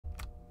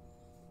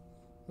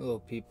Hello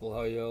people,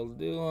 how y'all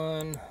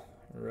doing?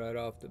 Right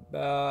off the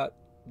bat,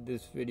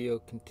 this video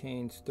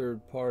contains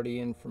third-party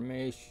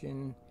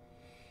information,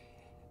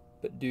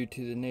 but due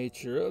to the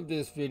nature of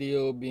this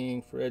video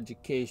being for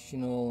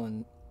educational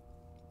and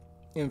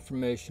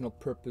informational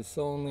purpose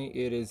only,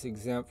 it is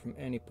exempt from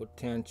any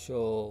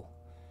potential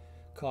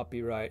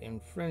copyright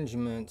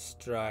infringement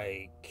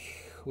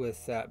strike.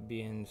 With that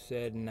being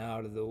said and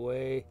out of the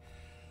way,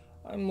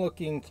 I'm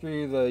looking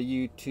through the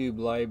YouTube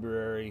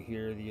library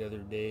here the other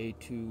day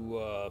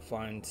to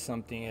find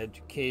something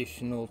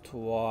educational to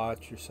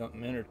watch or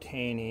something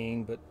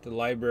entertaining, but the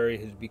library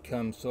has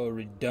become so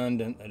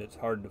redundant that it's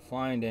hard to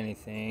find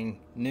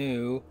anything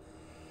new.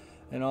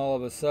 And all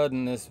of a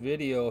sudden this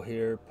video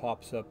here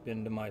pops up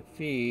into my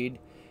feed,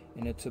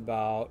 and it's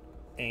about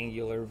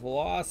angular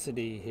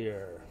velocity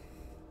here.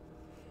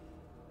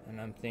 And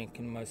I'm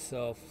thinking to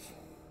myself,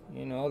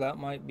 you know, that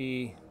might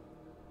be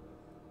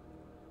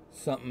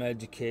something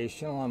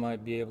educational. I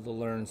might be able to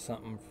learn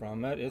something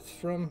from it. It's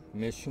from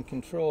Mission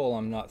Control.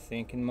 I'm not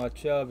thinking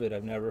much of it.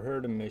 I've never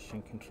heard of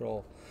Mission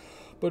Control.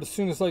 But as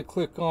soon as I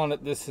click on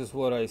it, this is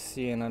what I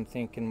see, and I'm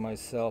thinking to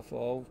myself,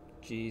 oh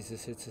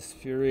Jesus, it's a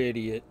Sphere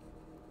Idiot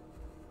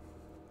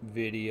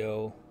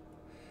video.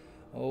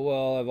 Oh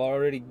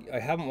well, I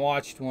haven't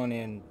watched one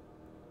in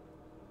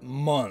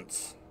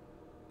months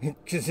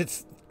because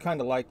it's kind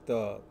of like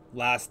the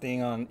last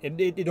thing on it.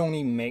 It don't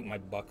even make my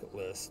bucket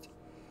list.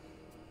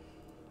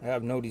 I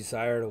have no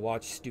desire to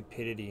watch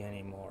stupidity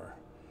anymore.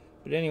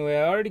 But anyway,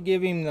 I already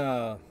gave him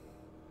the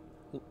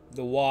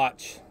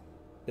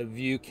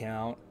view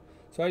count,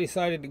 so I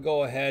decided to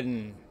go ahead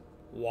and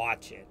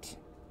watch it.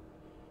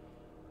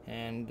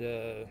 And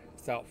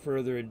without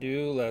further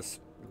ado, let's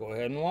go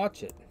ahead and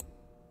watch it.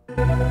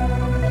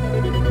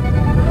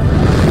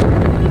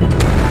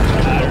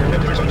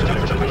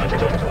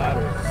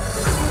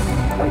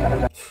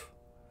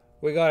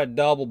 We got a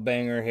double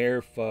banger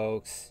here,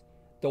 folks.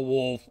 The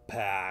Wolf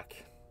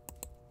Pack.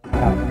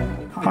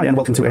 Hi, and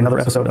welcome to another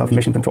episode of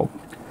Mission Control.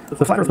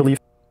 The flat Earth belief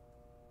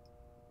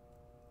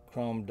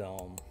Chrome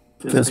Dome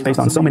is based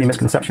on so many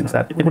misconceptions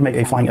that it would make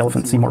a flying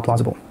elephant seem more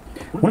plausible.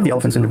 One of the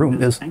elephants in the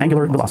room is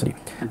angular velocity,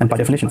 and by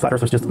definition, flat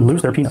earthers just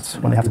lose their peanuts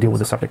when they have to deal with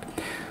this subject.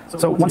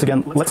 So once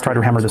again, let's try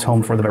to hammer this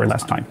home for the very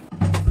last time.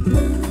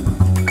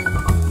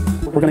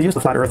 We're going to use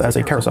the flat Earth as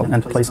a carousel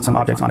and place some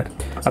objects on it.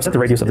 I've set the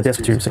radius of the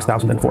disk to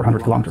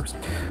 6,400 kilometers.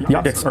 The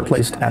objects are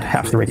placed at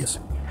half the radius.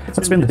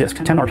 Let's spin the disk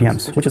 10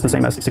 RPMs, which is the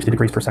same as 60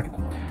 degrees per second.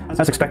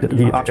 As expected,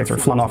 the objects are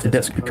flung off the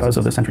disk because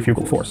of the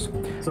centrifugal force.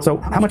 So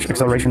how much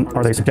acceleration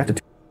are they subjected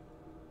to?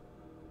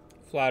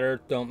 Flat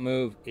Earth don't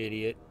move,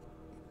 idiot.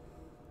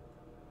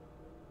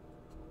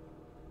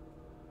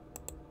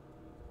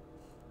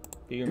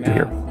 Do your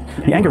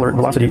math. The angular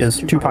velocity is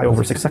 2 pi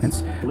over 6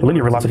 seconds. The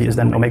linear velocity is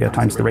then omega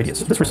times the radius.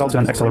 This results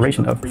in an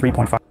acceleration of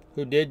 3.5.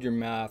 Who did your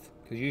math?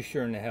 Because you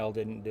sure in the hell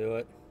didn't do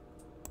it.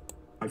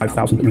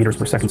 5,000 meters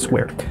per second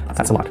squared.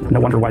 That's a lot.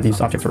 No wonder why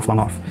these objects are flung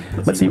off.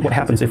 Let's see what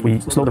happens if we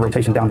slow the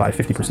rotation down by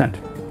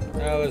 50%.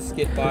 Now let's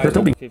get by. There'll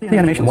still be the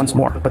animation once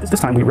more, but this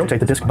time we rotate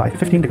the disk by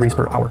 15 degrees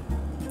per hour.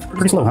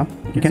 Pretty slow, huh?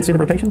 You can't see the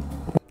rotation?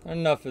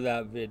 Enough of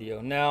that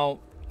video. Now,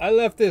 I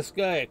left this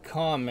guy a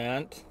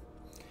comment,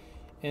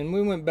 and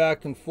we went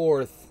back and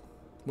forth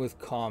with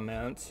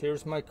comments.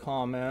 Here's my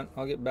comment.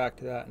 I'll get back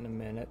to that in a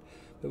minute.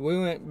 But we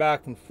went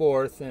back and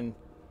forth, and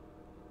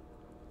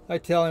I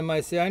tell him,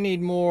 I say, I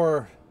need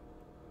more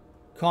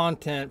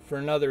content for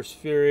another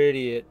Sphere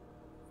Idiot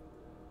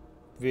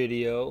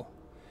video.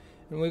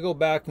 And we go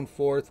back and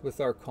forth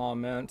with our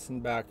comments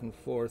and back and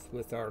forth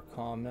with our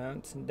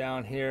comments. And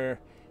down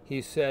here,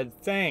 he said,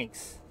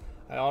 thanks.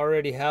 I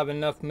already have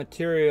enough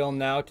material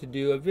now to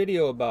do a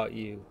video about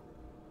you.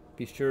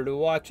 Be sure to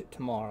watch it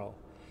tomorrow.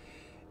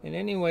 And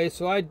anyway,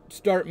 so I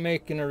start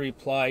making a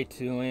reply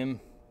to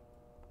him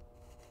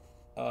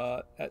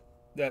at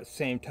that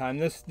same time.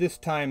 This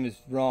time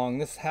is wrong.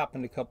 This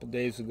happened a couple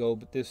days ago,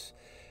 but this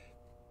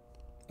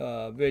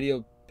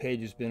video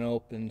page has been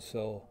open.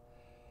 So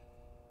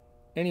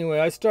anyway,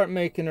 I start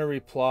making a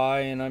reply,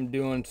 and I'm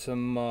doing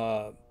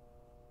some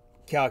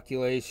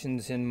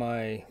calculations in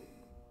my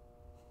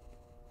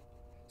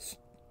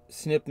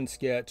snip and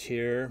sketch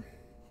here,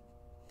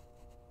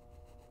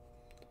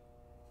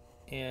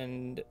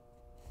 and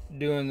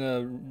doing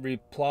the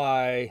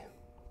reply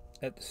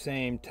at the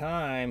same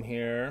time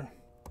here.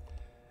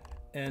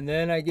 And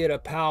then I get a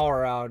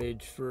power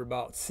outage for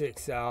about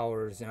 6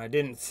 hours, and I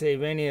didn't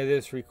save any of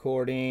this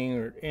recording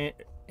or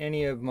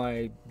any of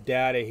my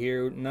data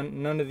here.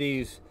 None of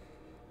these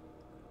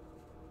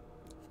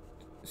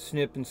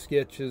snip and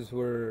sketches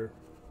were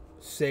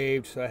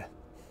saved,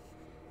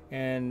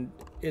 and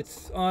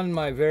it's on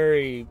my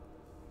very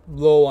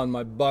low on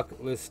my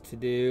bucket list to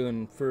do.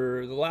 And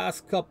for the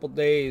last couple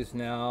days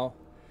now,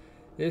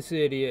 this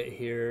idiot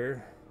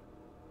here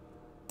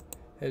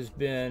has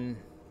been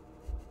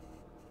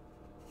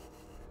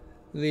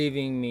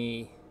leaving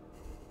me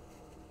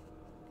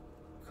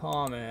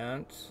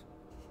comments.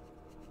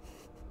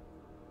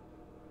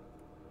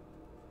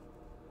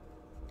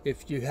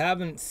 If you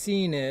haven't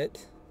seen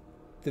it,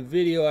 the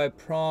video I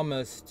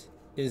promised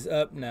is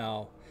up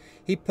now.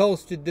 He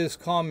posted this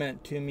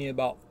comment to me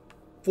about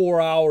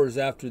 4 hours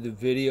after the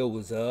video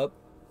was up,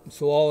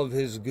 so all of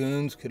his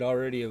goons could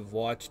already have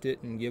watched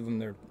it and give him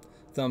their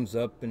thumbs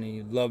up, and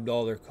he loved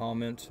all their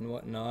comments and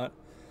whatnot.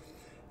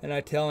 And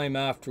I tell him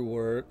after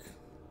work,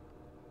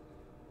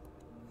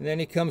 and then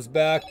he comes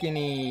back and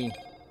a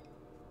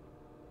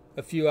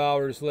few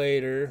hours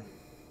later,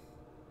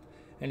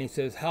 and he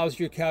says, "How's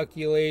your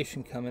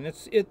calculation coming?"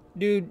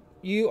 Dude,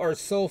 you are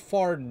so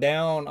far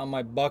down on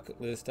my bucket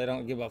list, I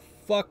don't give a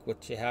fuck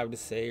what you have to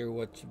say or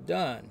what you've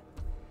done.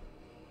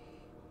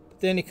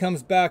 But then he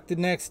comes back the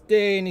next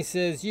day and he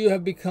says, "You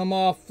have become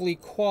awfully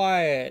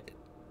quiet.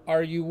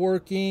 Are you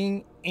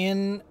working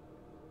in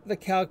the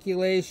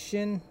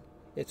calculation?"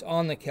 It's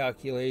on the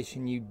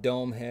calculation, you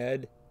dome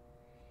head.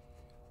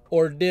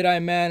 "Or did I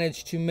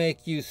manage to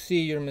make you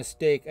see your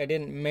mistake?" I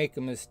didn't make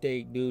a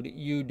mistake, dude.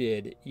 You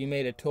did. You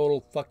made a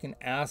total fucking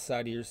ass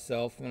out of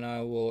yourself, and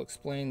I will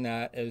explain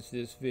that as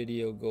this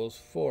video goes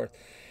forth.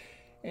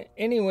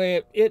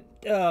 Anyway,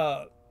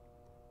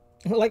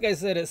 like I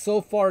said, it's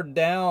so far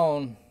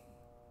down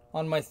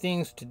on my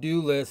things to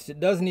do list, it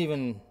doesn't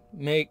even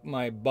make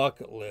my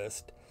bucket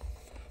list.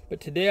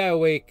 But today I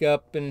wake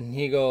up and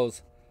he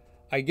goes,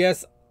 "I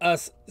guess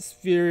us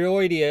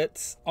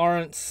spheroidians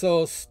aren't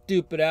so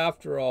stupid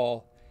after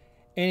all.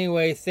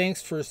 Anyway,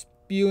 thanks for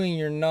spewing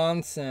your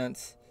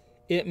nonsense.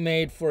 It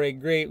made for a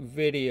great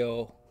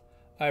video.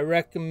 I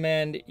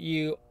recommend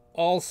you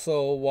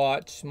also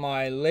watch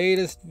my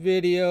latest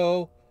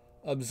video,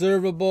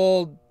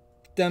 observable,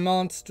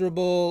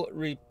 demonstrable,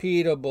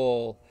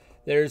 repeatable.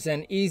 There's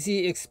an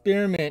easy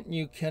experiment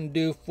you can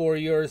do for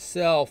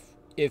yourself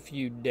if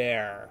you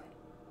dare."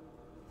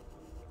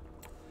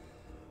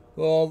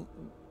 Well,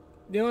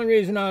 the only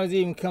reason I was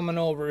even coming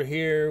over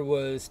here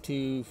was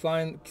to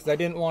find, because I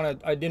didn't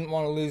want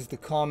to lose the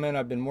comment.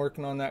 I've been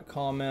working on that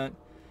comment,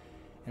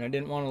 and I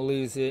didn't want to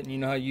lose it. And you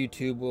know how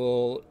YouTube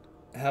will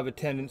have a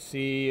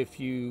tendency, if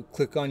you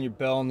click on your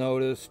bell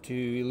notice,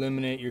 to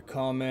eliminate your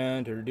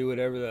comment or do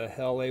whatever the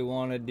hell they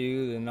want to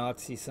do, the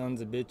Nazi sons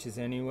of bitches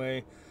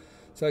anyway.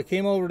 So I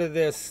came over to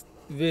this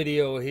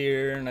video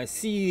here, and I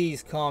see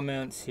these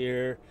comments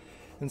here,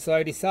 and so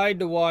I decided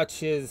to watch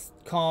his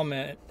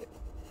comment,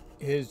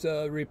 his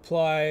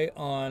reply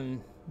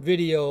on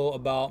video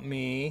about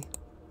me.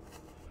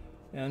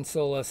 And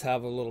so let's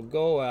have a little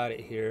go at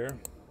it here.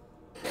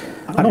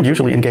 I don't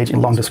usually engage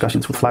in long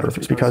discussions with flat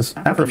earthers because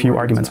after a few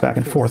arguments back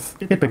and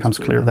forth, it becomes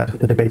clear that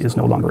the debate is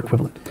no longer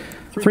equivalent.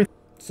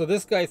 So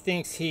this guy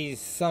thinks he's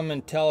some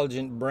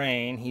intelligent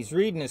brain. He's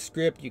reading a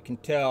script, you can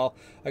tell.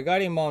 I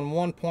got him on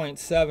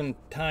 1.7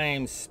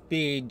 times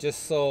speed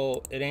just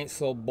so it ain't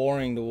so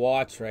boring to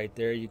watch right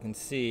there, you can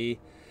see.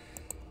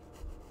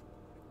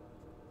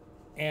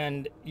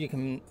 And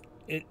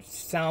it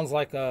sounds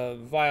like a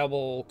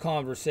viable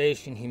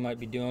conversation he might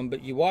be doing,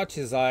 but you watch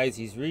his eyes,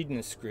 he's reading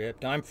a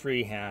script. I'm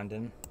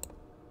free-handing.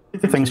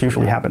 Things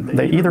usually happen.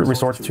 They either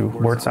resort to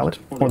word salad,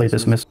 or they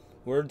dismiss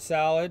word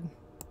salad,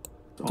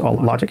 all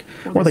logic,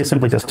 or they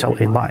simply just tell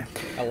a lie.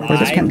 A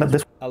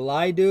lie? A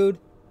lie, dude?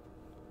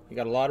 You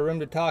got a lot of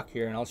room to talk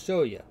here, and I'll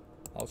show you.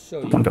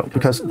 Don't go,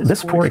 because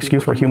this poor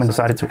excuse for a human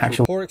decided to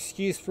actually... Poor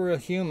excuse for a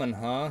human,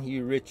 huh?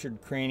 You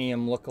Richard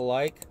Cranium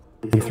look-alike.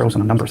 He throws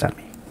some numbers at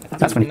me.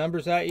 That's when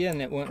numbers at you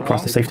and it went across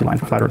wrong. The safety line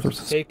for flat earthers.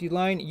 Safety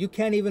line? You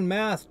can't even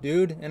math,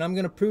 dude, and I'm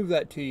going to prove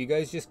that to you. You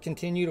guys just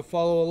continue to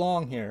follow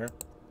along here.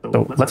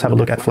 So let's have a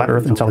look at flat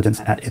earth intelligence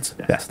at its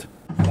best.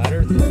 Flat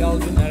earth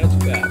intelligence at its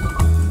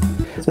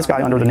best. This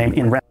guy under the name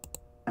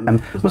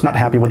InRem was not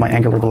happy with my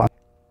angular velocity.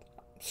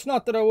 It's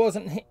not that I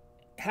wasn't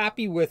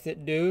happy with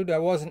it, dude. I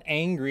wasn't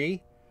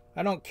angry.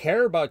 I don't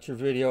care about your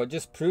video. It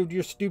just proved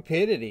your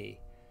stupidity.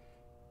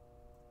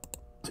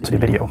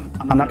 Video.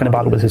 I'm not going to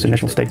bother with his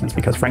initial statements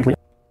because, frankly...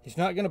 He's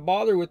not going to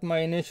bother with my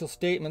initial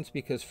statements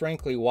because,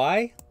 frankly,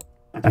 why?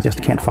 I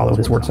just can't follow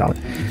his word salad.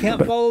 You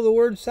can't follow the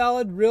word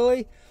salad?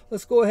 Really?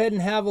 Let's go ahead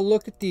and have a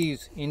look at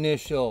these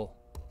initial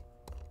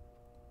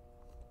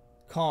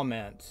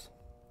comments.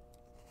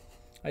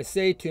 I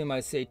say to him,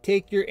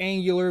 take your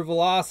angular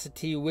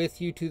velocity with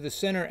you to the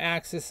center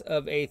axis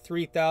of a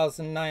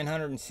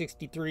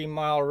 3,963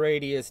 mile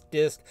radius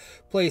disk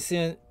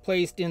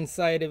placed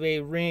inside of a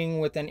ring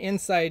with an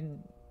inside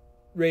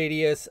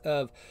radius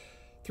of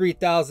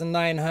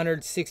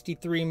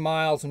 3,963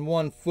 miles and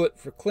 1 foot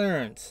for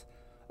clearance.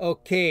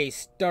 Okay,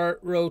 start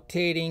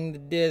rotating the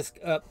disk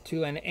up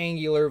to an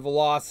angular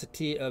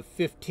velocity of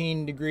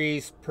 15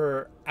 degrees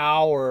per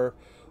hour,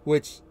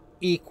 which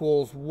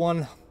equals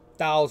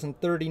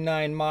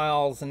 1,039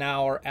 miles an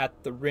hour at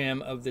the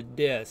rim of the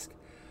disk,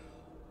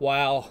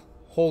 while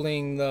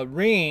holding the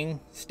ring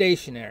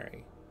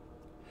stationary.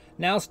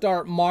 Now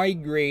start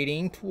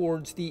migrating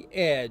towards the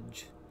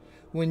edge.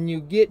 When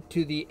you get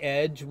to the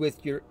edge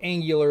with your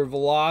angular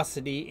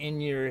velocity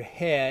in your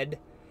head,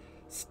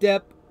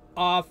 step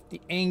off the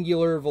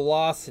angular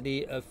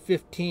velocity of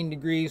 15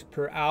 degrees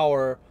per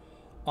hour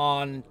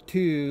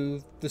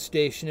onto the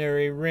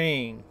stationary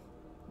ring.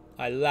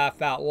 I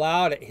laugh out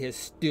loud at his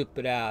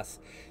stupid ass.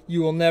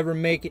 You will never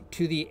make it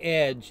to the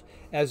edge,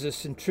 as a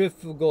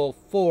centrifugal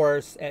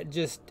force at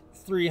just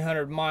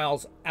 300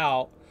 miles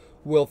out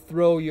will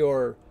throw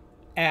your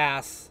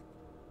ass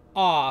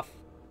off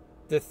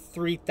the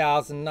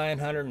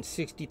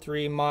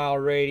 3,963 mile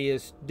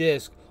radius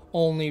disk,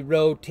 only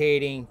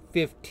rotating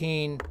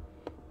 15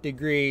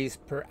 degrees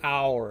per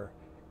hour.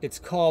 It's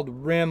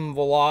called rim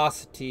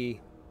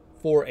velocity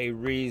for a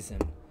reason.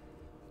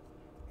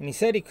 And he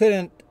said he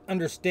couldn't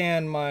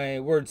understand my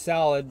word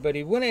salad, but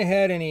he went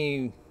ahead and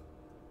he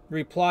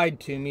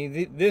replied to me.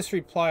 This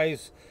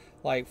replies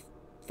like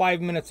 5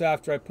 minutes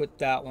after I put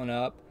that one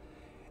up.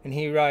 And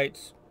he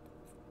writes,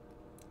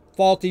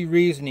 faulty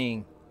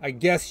reasoning. I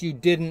guess you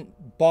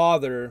didn't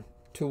bother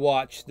to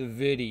watch the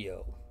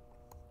video.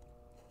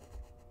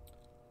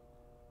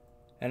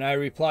 And I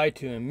replied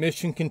to him,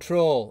 mission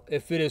control,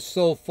 if it is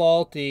so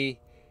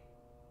faulty,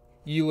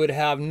 you would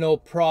have no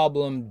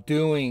problem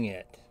doing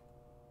it.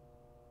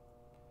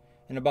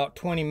 And about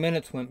 20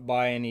 minutes went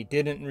by and he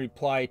didn't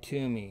reply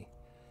to me.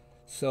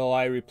 So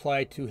I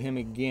replied to him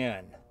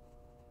again.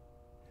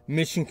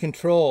 Mission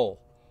control,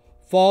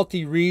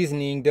 faulty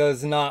reasoning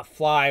does not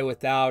fly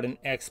without an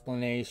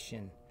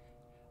explanation.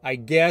 I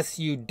guess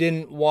you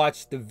didn't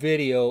watch the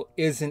video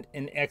isn't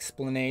an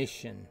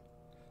explanation.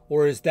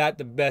 Or is that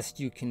the best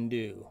you can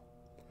do?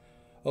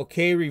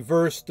 Okay,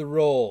 reverse the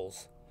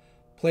roles.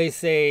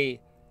 Place a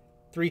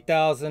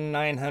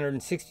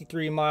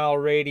 3,963 mile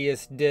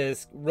radius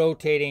disk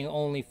rotating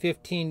only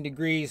 15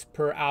 degrees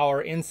per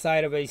hour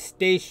inside of a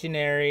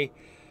stationary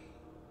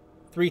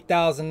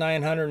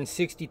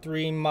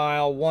 3,963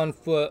 mile 1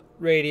 foot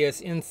radius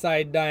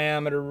inside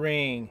diameter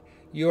ring.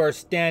 You are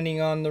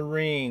standing on the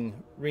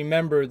ring.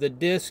 Remember, the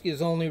disk is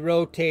only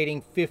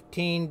rotating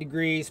 15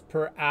 degrees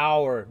per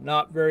hour.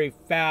 Not very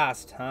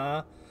fast,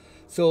 huh?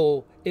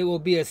 So it will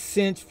be a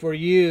cinch for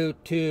you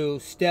to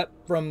step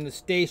from the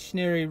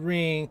stationary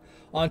ring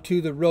onto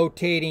the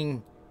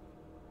rotating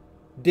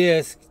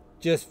disk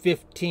just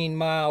 15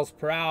 miles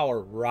per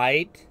hour,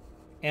 right?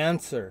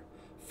 Answer,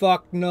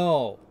 fuck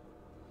no.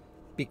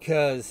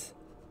 Because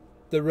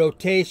the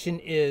rotation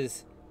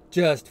is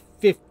just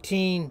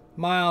 15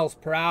 miles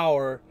per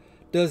hour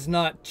does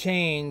not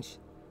change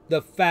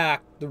the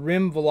fact the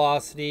rim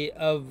velocity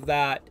of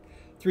that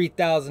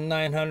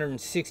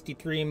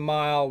 3,963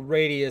 mile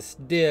radius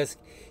disk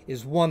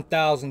is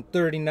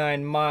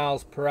 1,039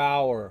 miles per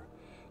hour.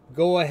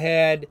 Go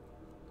ahead,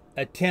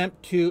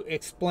 attempt to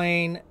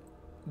explain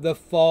the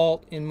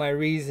fault in my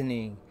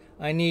reasoning.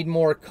 I need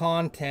more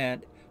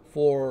content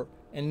for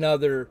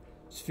another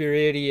Sphere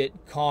Idiot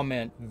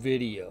comment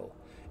video.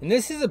 And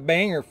this is a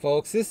banger,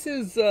 folks. This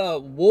is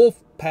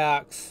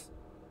Wolfpack's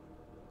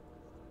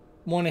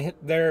one of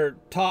their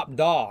top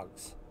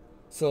dogs.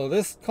 So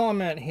this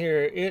comment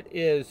here, it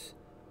is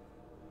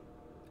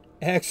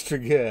extra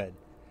good.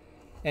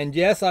 And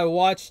yes, I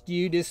watched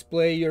you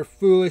display your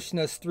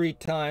foolishness 3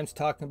 times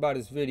talking about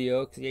his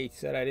video, because he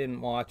said I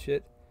didn't watch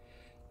it.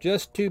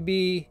 Just to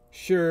be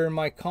sure,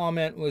 my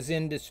comment was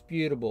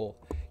indisputable.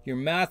 Your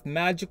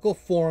magical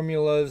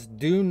formulas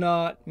do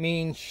not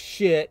mean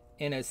shit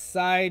in a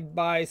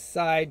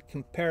side-by-side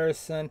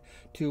comparison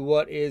to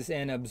what is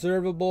an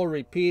observable,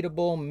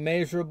 repeatable,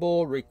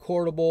 measurable,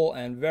 recordable,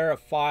 and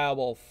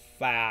verifiable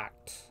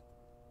fact.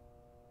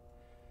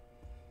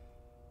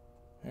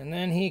 And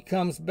then he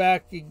comes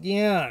back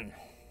again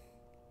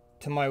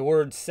to my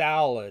word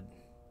salad.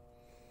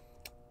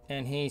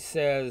 And he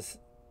says,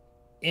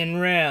 in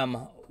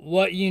RAM,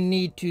 what you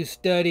need to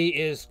study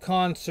is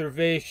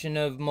conservation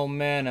of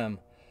momentum.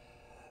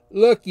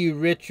 Look, you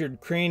Richard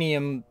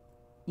Cranium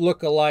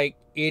look-alike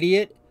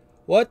idiot.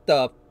 What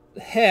the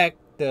heck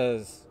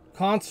does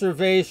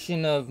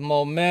conservation of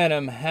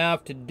momentum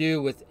have to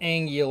do with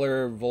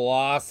angular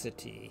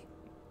velocity?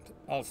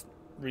 I'll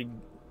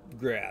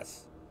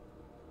regress.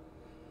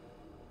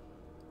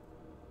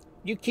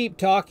 You keep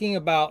talking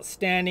about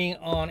standing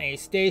on a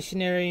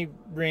stationary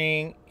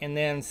ring and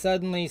then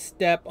suddenly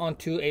step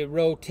onto a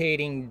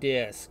rotating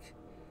disc.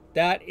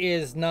 That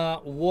is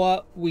not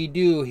what we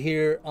do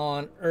here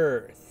on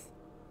Earth.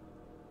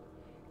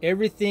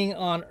 Everything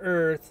on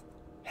Earth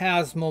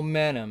has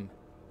momentum,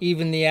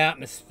 even the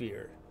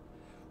atmosphere.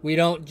 We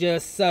don't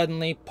just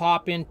suddenly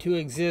pop into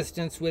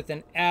existence with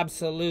an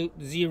absolute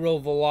zero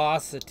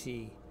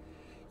velocity.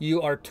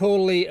 You are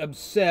totally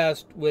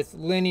obsessed with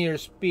linear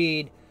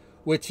speed,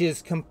 which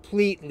is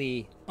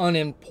completely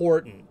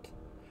unimportant.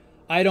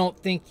 I don't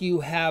think you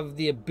have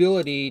the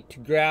ability to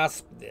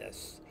grasp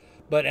this,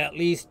 but at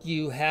least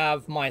you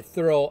have my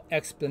thorough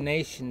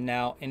explanation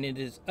now, and it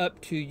is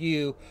up to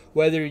you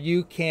whether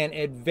you can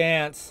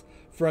advance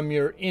from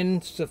your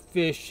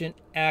insufficient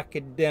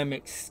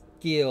academic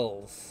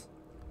skills.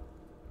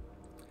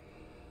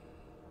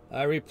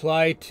 I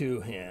replied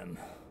to him,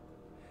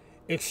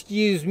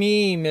 excuse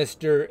me,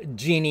 Mr.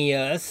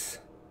 Genius.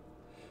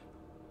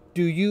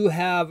 Do you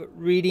have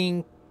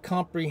reading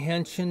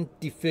comprehension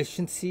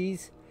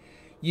deficiencies?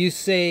 You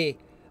say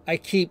I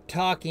keep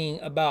talking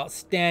about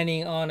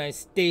standing on a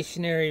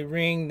stationary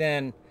ring,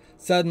 then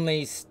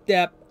suddenly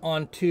step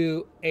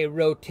onto a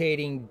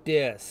rotating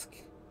disc.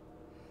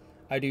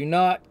 I do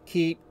not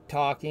keep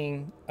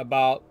talking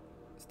about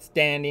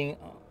standing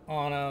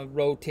on a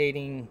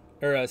rotating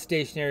or a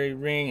stationary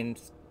ring and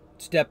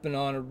stepping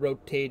on a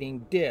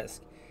rotating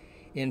disc.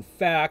 In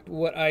fact,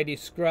 what I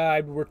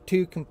described were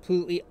two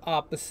completely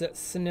opposite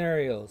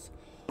scenarios.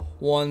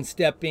 One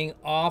stepping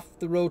off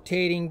the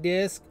rotating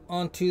disc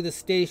onto the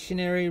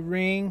stationary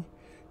ring,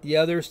 the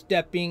other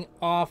stepping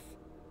off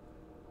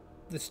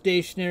the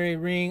stationary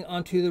ring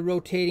onto the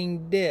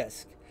rotating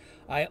disc.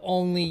 I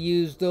only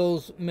use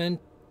those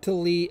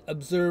mentally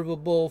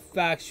observable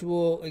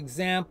factual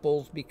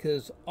examples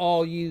because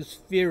all you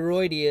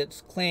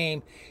spheroidians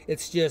claim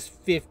it's just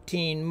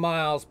 15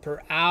 miles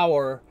per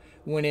hour,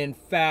 when in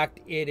fact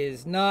it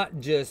is not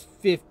just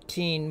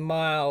 15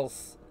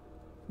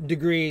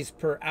 degrees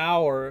per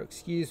hour,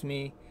 excuse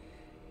me.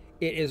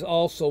 It is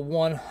also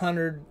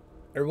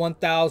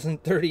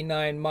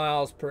 1,039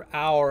 miles per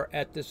hour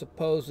at the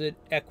supposed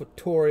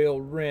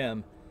equatorial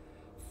rim.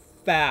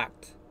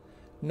 Fact.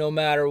 No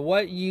matter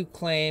what you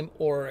claim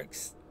or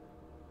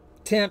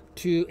attempt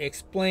to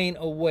explain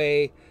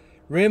away,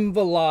 rim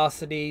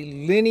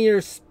velocity,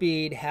 linear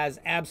speed has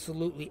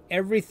absolutely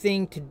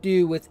everything to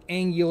do with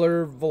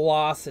angular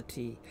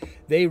velocity.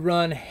 They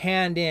run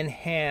hand in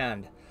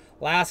hand.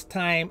 Last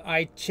time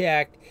I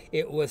checked,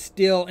 it was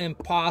still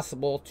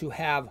impossible to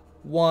have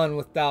one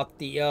without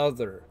the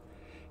other.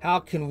 How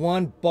can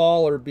one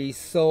baller be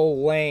so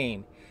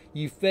lame?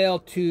 You fail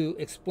to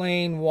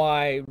explain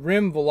why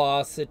rim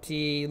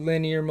velocity,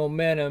 linear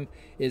momentum,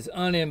 is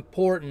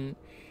unimportant.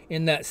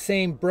 In that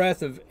same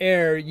breath of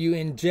air, you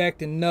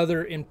inject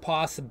another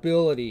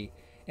impossibility,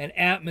 an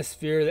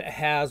atmosphere that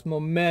has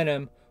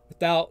momentum,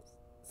 without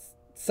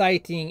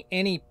citing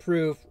any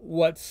proof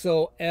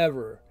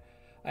whatsoever.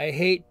 I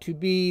hate to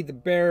be the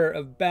bearer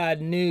of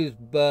bad news,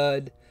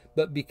 bud,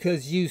 but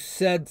because you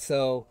said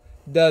so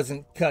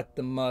doesn't cut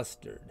the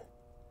mustard.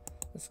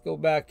 Let's go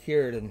back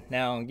here to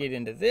now and get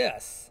into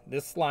this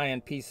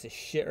lying piece of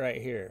shit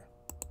right here.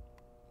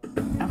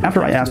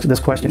 After I asked this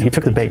question, he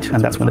took the bait,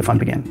 and that's when the fun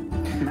began.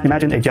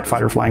 Imagine a jet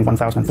fighter flying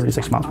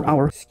 1,036 miles per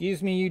hour.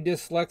 Excuse me, you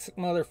dyslexic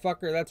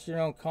motherfucker. That's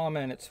your own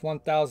comment. It's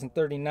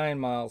 1,039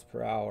 miles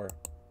per hour.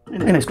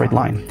 In a straight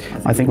line.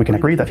 I think we can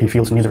agree that he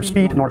feels neither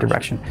speed nor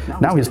direction.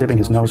 Now he's dipping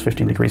his nose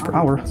 15 degrees per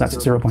hour. That's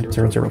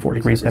 0.004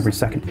 degrees every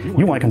second.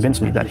 You want to convince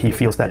me that he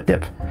feels that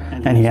dip.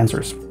 And he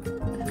answers,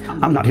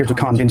 I'm not here to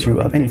convince you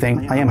of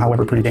anything. I am,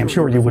 however, pretty damn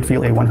sure you would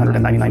feel a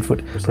 199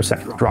 foot per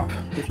second drop.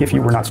 If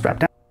you were not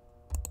strapped down,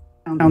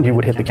 you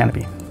would hit the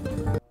canopy.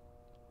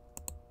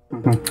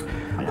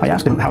 I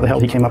asked him how the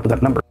hell he came up with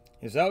that number.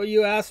 Is that what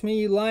you asked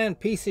me, you lying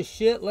piece of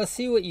shit? Let's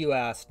see what you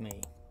asked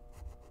me.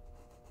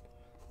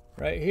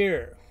 Right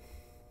here.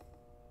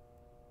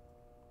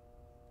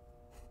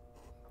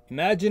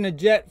 Imagine a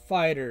jet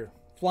fighter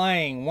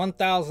flying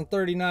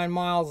 1,039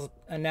 miles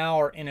an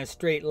hour in a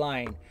straight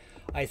line.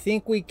 I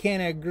think we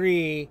can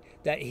agree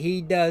that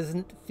he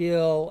doesn't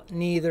feel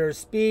neither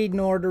speed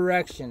nor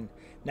direction.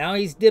 Now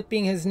he's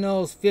dipping his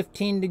nose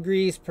 15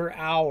 degrees per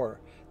hour.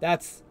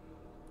 That's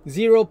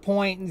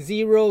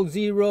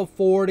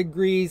 0.004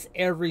 degrees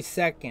every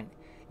second.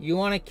 You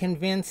want to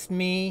convince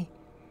me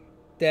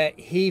that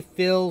he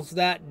feels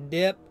that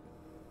dip?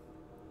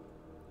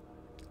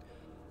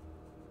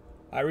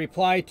 I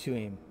reply to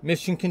him,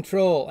 Mission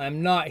Control,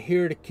 I'm not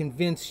here to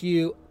convince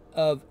you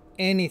of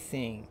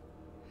anything.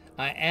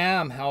 I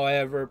am,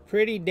 however,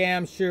 pretty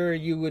damn sure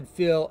you would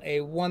feel a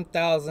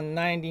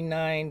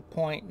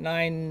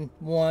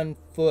 1,099.91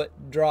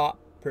 foot drop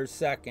per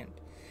second.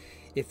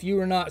 If you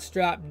were not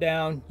strapped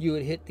down, you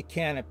would hit the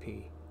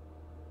canopy.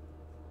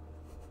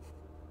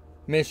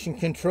 Mission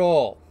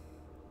Control.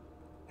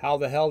 How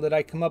the hell did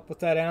I come up with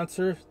that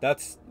answer?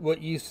 That's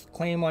what you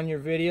claim on your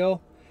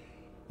video?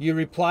 You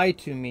reply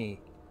to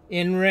me,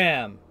 in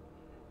RAM,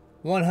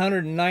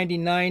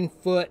 199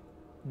 foot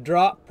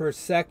drop per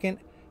second.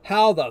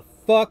 How the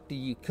fuck do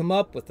you come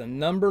up with a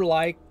number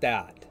like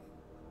that?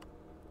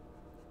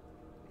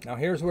 Now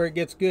here's where it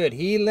gets good.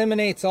 He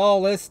eliminates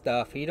all this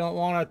stuff. He don't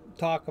want to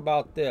talk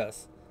about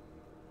this.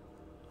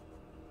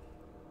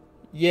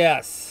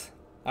 Yes,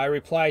 I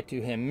reply to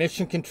him.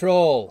 Mission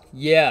Control.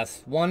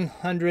 Yes,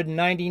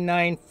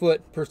 199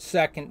 foot per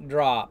second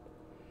drop.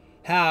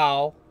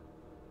 How?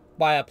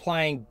 By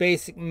applying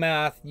basic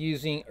math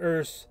using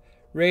Earth's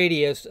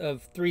radius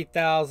of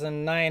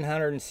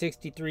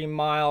 3,963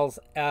 miles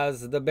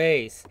as the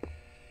base.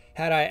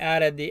 Had I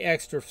added the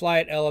extra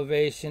flight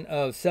elevation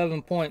of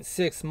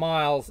 7.6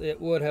 miles,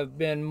 it would have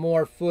been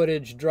more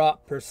footage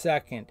drop per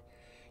second.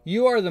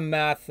 You are the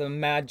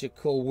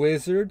mathematical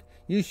wizard.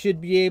 You should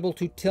be able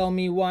to tell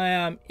me why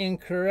I'm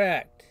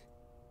incorrect,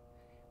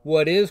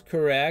 what is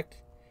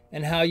correct,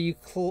 and how you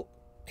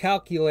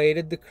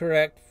calculated the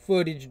correct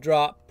footage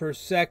drop per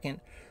second,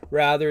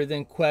 rather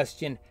than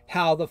question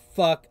how the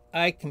fuck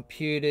I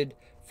computed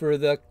for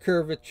the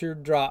curvature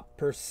drop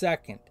per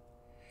second.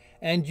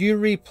 And you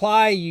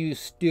reply, you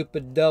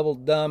stupid double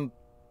dumb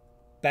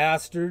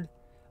bastard.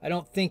 I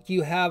don't think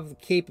you have the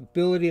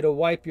capability to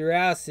wipe your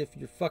ass if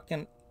your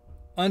fucking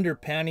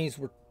underpanties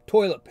were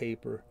toilet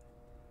paper.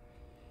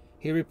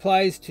 He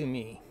replies to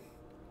me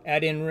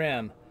at in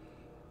rem,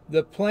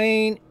 the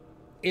plane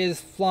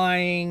is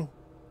flying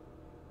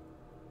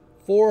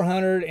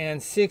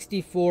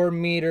 464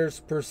 meters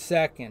per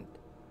second.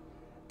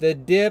 The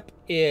dip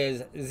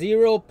is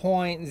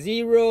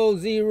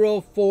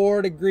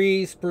 0.004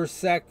 degrees per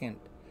second.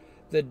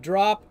 The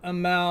drop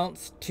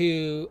amounts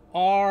to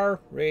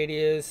R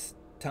radius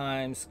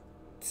times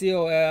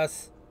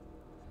COS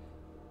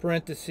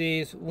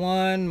parentheses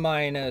 1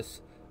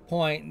 minus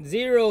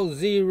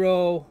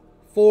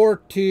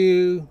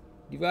 0.0042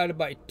 divided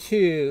by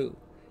 2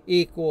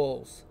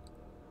 equals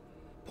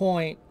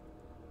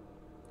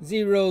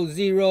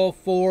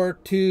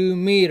 0.0042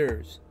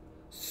 meters.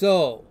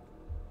 So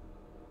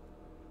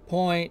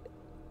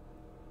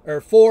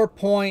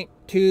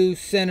 4.2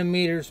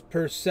 centimeters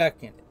per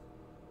second.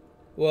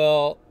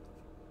 Well,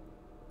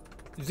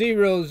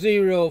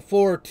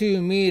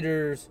 0.042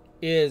 meters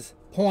is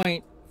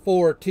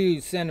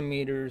 0.42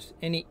 centimeters.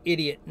 Any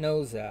idiot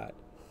knows that.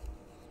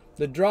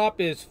 The drop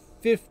is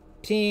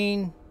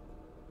 15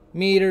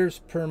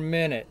 meters per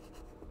minute.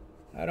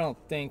 I don't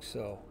think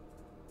so.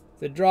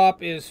 The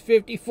drop is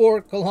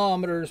 54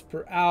 kilometers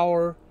per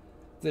hour.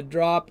 The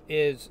drop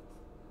is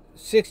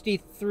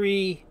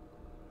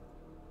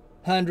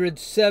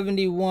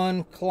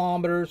 6,371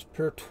 kilometers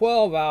per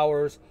 12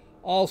 hours.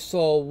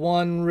 Also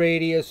one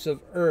radius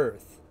of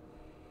Earth.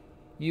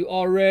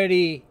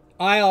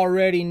 I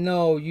already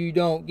know you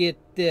don't get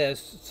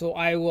this, so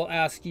I will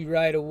ask you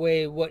right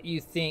away what you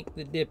think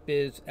the dip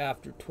is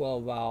after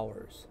 12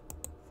 hours.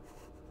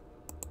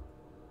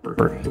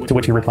 To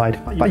which he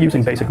replied, by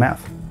using basic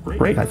math.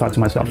 Great, I thought to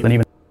myself, then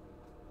even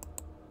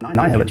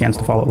I have a chance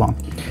to follow along.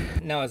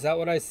 Now, is that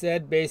what I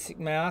said, basic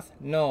math?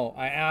 No,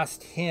 I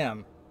asked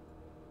him.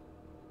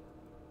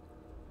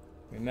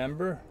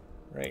 Remember,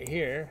 right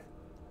here,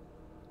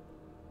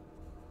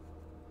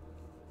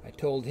 I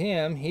told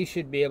him he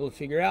should be able to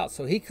figure out.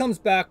 So he comes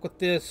back with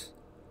this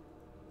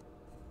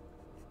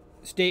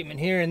statement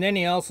here, and then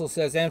he also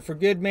says, and for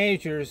good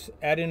measures,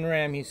 ad in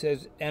rem, he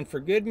says, and for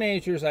good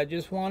measures, I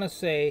just want to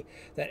say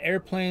that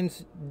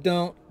airplanes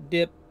don't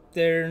dip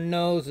their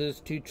noses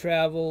to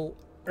travel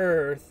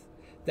Earth.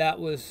 That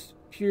was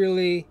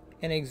purely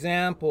an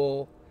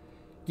example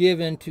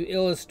given to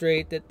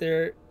illustrate that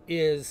there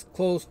is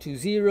close to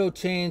zero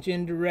change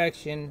in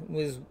direction,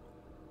 is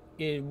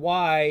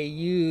why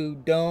you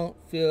don't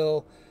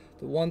feel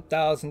the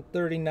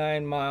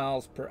 1,039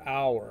 miles per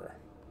hour.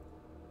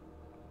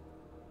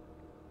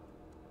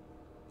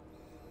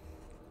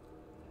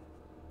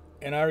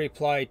 And I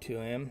replied to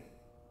him,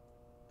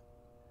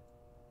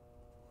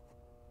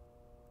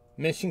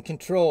 Mission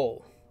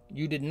Control,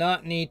 you did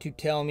not need to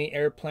tell me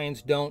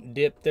airplanes don't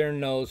dip their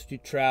nose to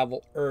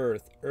travel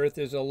Earth. Earth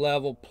is a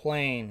level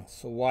plane,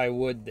 so why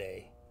would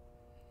they?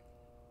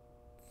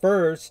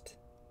 First,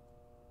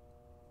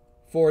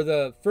 for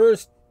the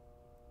first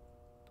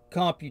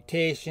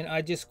computation,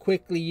 I just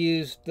quickly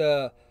used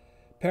the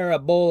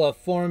parabola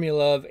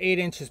formula of 8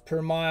 inches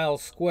per mile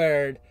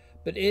squared,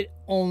 but it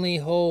only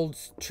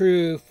holds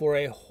true for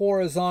a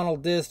horizontal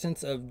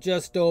distance of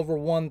just over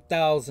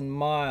 1,000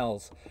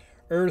 miles.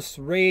 Earth's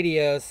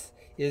radius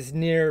is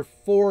near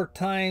 4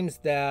 times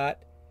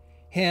that,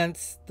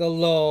 hence the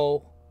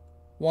low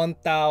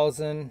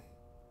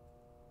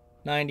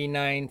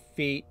 1,099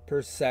 feet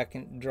per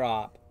second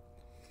drop.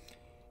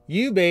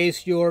 You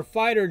base your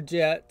fighter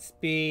jet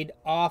speed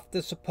off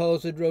the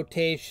supposed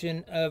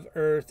rotation of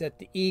Earth at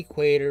the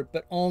equator,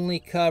 but only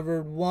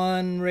covered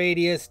one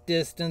radius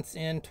distance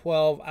in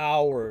 12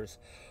 hours.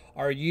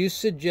 Are you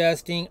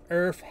suggesting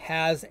Earth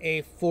has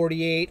a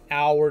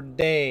 48-hour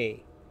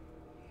day?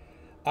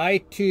 I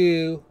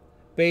too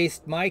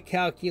based my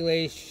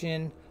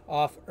calculation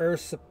off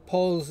Earth's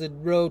supposed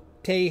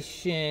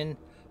rotation,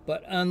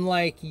 but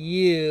unlike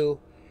you,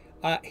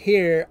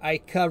 here I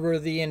cover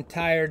the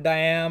entire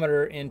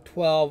diameter in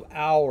 12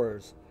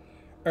 hours.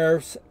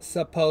 Earth's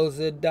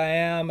supposed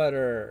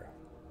diameter,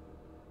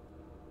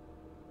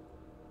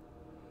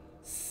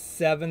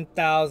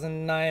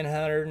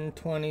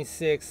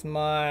 7,926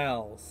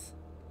 miles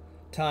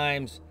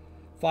times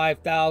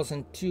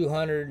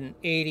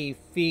 5,280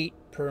 feet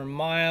per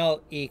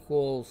mile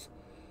equals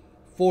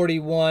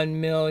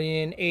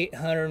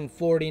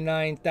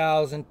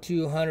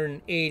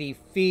 41,849,280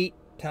 feet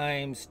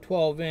times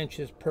 12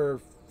 inches per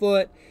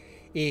foot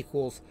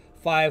equals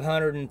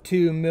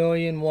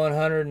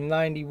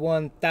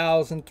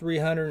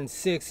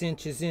 502,191,306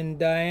 inches in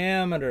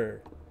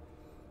diameter.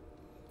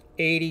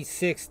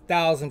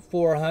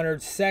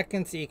 86,400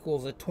 seconds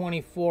equals a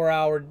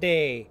 24-hour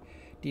day.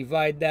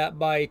 Divide that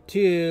by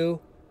 2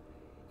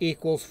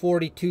 equals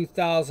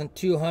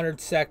 42,200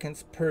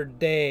 seconds per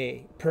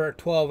day, per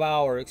 12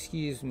 hour,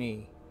 excuse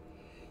me.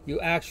 You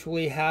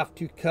actually have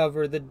to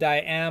cover the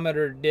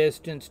diameter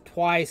distance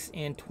twice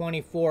in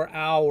 24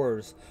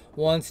 hours,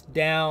 once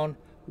down,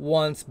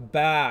 once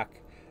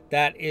back.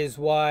 That is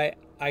why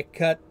I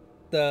cut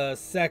the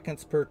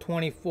seconds per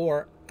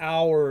 24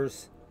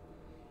 hours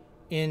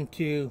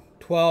into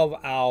 12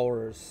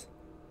 hours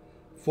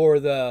for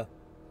the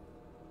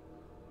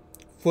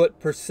foot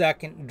per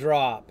second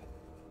drop.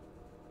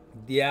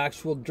 The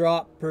actual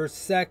drop per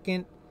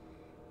second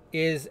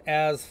is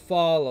as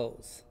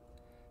follows.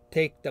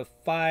 Take the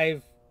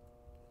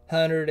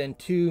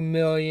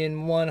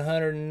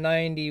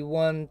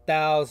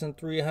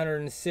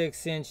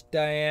 502,191,306 inch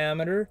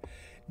diameter,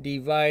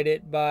 divide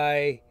it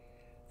by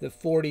the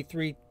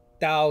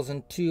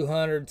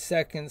 43,200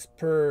 seconds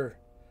per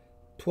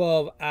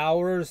 12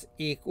 hours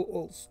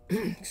equals,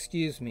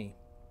 excuse me,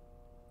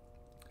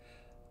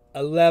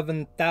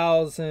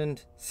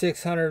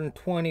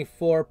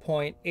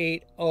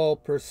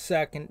 11,624.80 per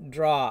second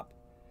drop.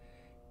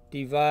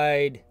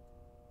 Divide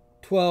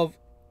 12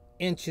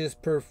 inches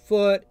per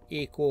foot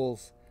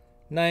equals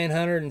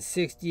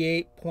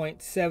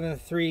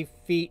 968.73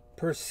 feet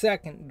per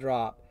second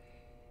drop.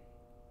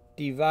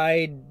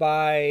 Divide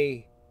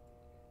by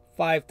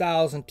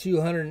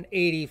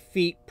 5,280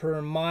 feet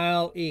per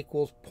mile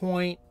equals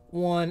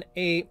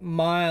 0.18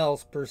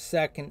 miles per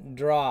second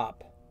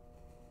drop.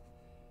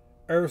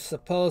 Earth's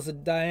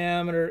supposed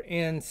diameter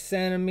in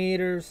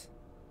centimeters,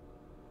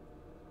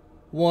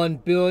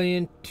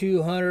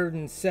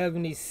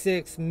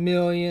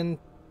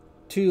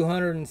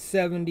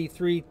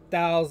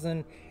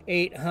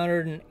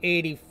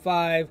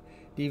 1,276,273,885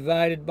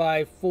 divided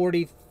by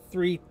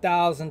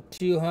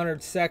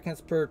 43,200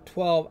 seconds per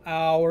 12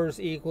 hours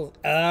equals,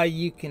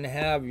 you can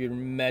have your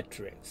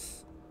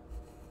metrics.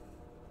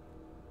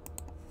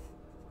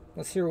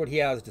 Let's hear what he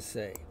has to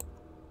say.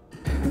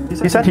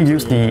 He said he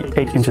used the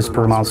 8 inches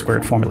per mile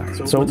squared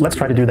formula. So let's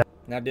try to do that.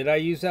 Now, did I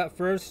use that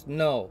first?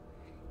 No.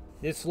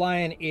 This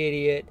lying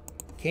idiot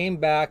came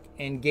back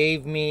and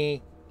gave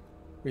me,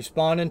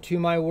 responding to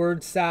my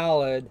word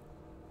salad,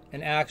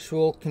 an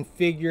actual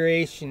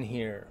configuration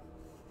here.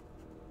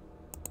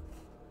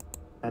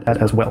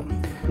 As well.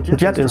 The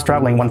jet is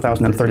traveling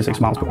 1,036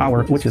 miles per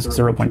hour, which is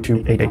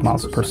 0.288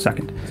 miles per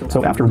second.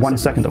 So after 1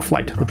 second of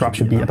flight, the drop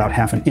should be about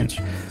 ½ an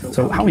inch.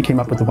 So how he came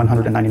up with the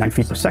 199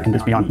 feet per second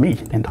is beyond me,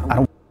 and I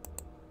don't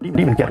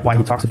even get why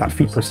he talks about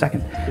feet per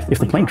second. If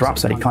the plane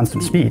drops at a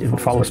constant speed, it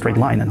would follow a straight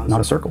line and not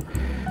a circle.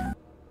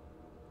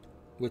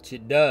 Which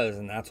it does,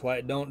 and that's why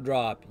it don't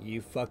drop, you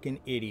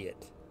fucking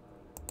idiot.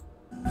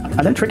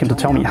 I then trick him to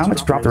tell me how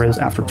much drop there is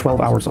after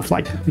 12 hours of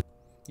flight.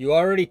 You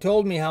already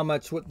told me how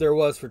much there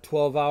was for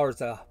 12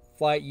 hours of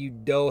flight, you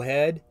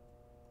doughhead.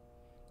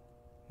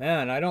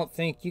 Man, I don't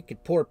think you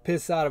could pour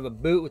piss out of a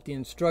boot with the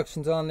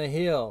instructions on the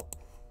hill.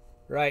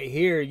 Right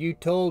here, you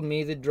told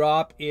me the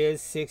drop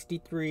is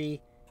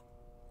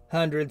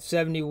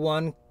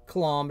 6,371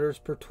 kilometers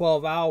per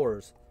 12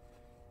 hours.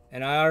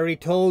 And I already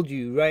told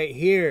you right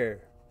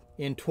here,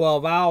 in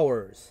 12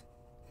 hours.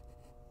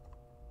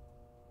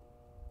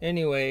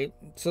 Anyway,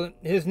 so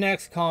his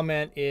next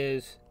comment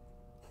is,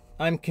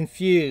 I'm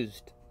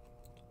confused.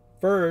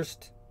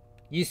 First,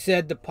 you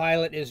said the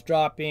pilot is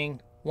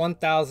dropping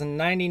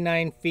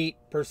 1,099 feet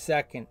per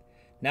second.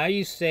 Now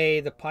you say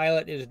the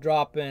pilot is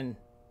dropping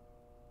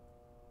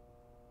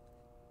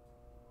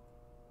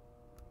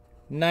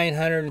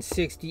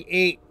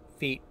 968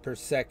 feet per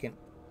second.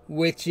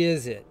 Which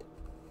is it?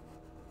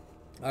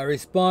 I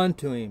respond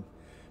to him.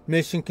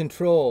 Mission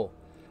Control,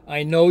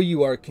 I know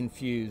you are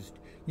confused.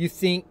 You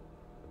think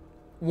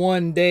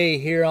one day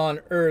here on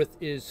Earth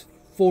is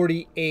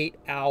 48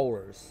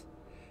 hours.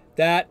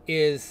 That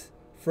is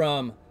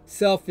from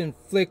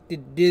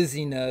self-inflicted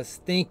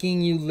dizziness,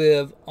 thinking you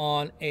live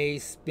on a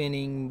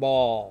spinning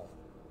ball.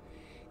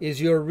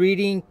 Is your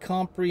reading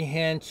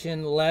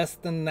comprehension less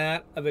than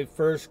that of a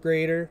first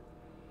grader?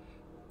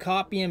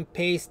 Copy and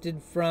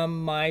pasted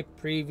from my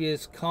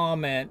previous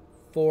comment.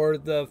 For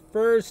the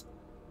first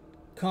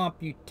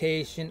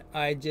computation,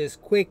 I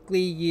just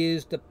quickly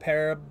used the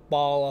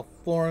parabola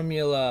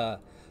formula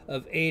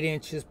of 8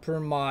 inches per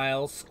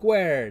mile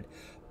squared,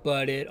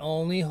 but it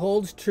only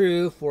holds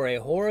true for a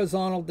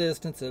horizontal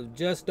distance of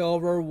just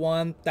over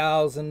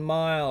 1,000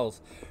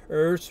 miles.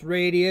 Earth's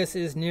radius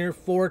is near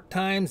 4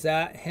 times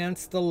that,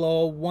 hence the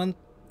low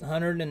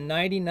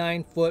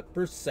 199 foot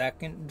per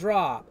second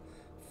drop.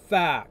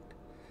 Fact.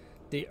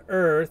 The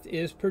Earth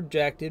is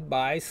projected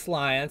by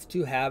science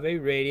to have a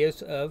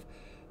radius of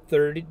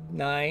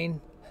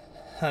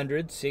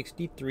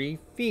 3,963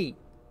 feet,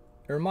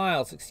 or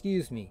miles,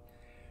 excuse me.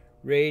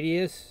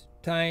 Radius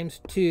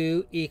times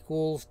 2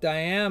 equals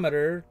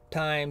diameter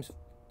times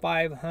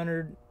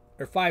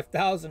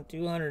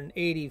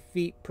 5,280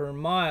 feet per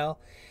mile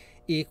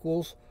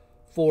equals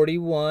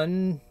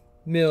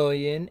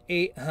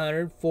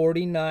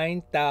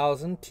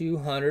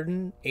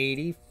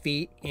 41,849,280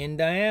 feet in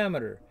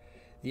diameter.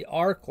 The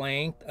arc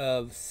length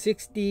of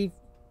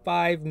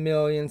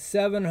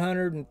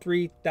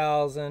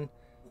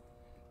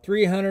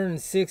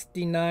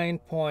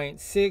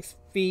 65,703,369.6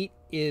 feet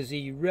is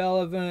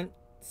irrelevant,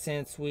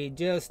 since we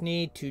just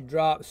need to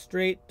drop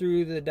straight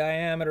through the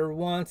diameter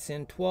once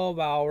in 12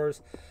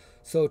 hours.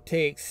 So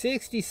take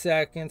 60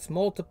 seconds,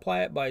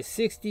 multiply it by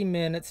 60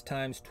 minutes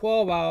times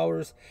 12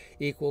 hours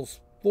equals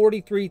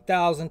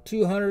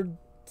 43,200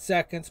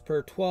 seconds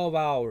per 12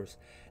 hours.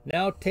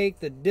 Now take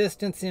the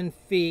distance in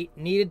feet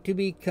needed to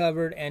be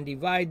covered and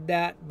divide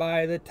that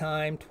by the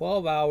time,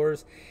 12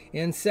 hours,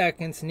 in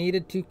seconds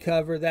needed to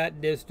cover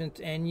that distance,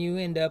 and you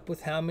end up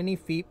with how many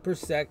feet per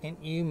second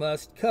you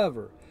must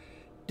cover.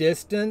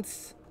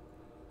 Distance,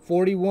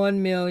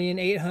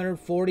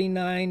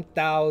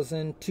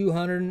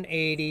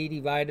 41,849,280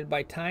 divided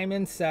by time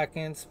in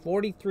seconds,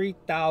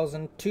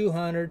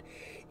 43,200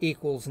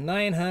 equals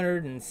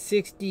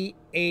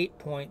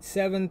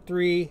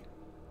 968.73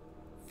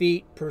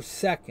 feet per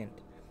second.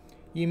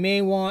 You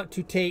may want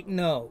to take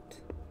note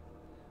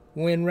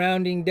when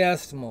rounding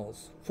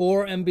decimals.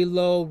 4 and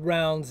below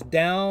rounds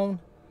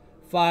down,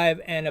 5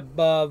 and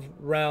above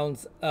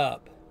rounds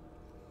up.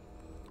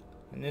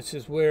 And this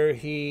is where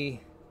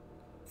he,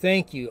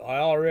 thank you, I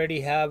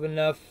already have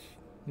enough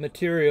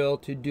material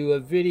to do a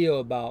video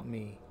about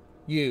me.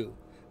 You,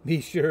 be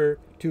sure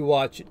to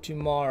watch it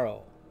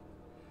tomorrow.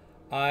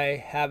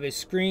 I have a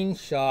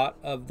screenshot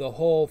of the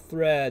whole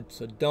thread,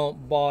 so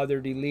don't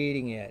bother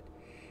deleting it.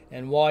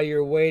 And while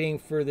you're waiting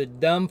for the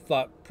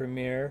dumbfuck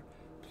premiere,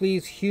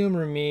 please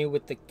humor me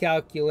with the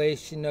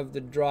calculation of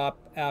the drop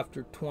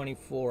after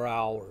 24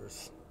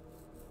 hours.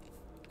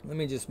 Let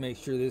me just make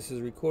sure this is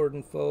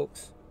recording,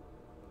 folks.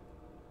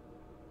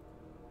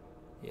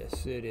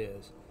 Yes, it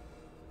is.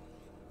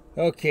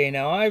 Okay,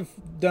 now I've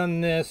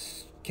done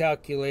this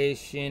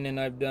calculation and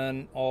I've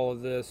done all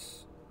of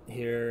this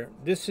here.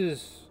 This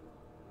is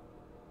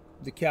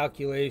the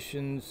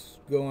calculations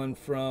going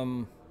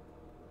from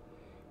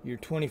your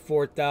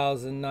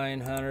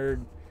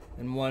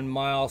 24,901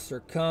 mile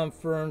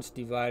circumference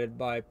divided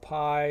by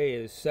pi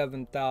is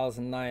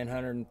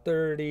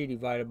 7,930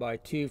 divided by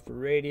 2 for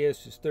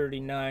radius is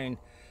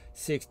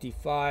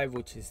 3965,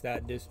 which is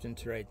that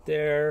distance right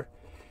there.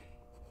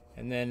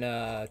 And then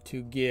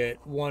to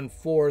get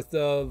 1/4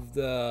 of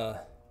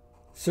the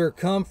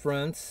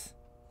circumference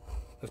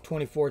of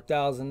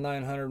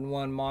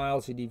 24,901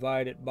 miles, you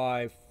divide it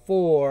by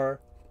 4,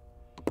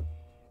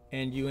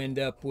 and you end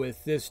up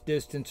with this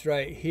distance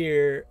right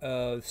here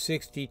of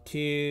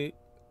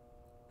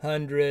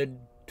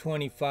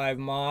 6,225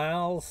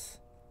 miles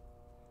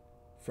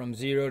from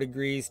 0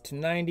 degrees to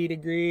 90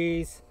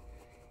 degrees.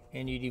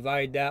 And you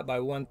divide that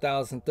by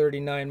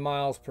 1,039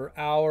 miles per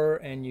hour,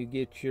 and you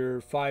get your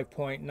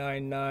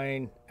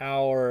 5.99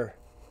 hour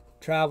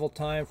travel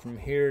time from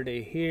here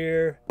to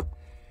here.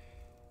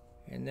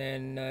 And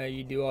then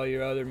you do all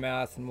your other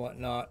math and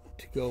whatnot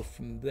to go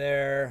from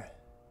there.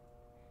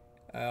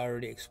 I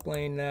already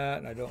explained that,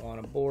 and I don't want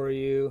to bore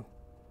you.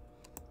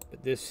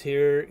 But this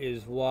here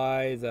is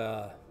why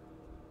the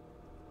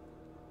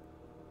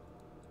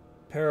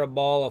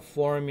parabola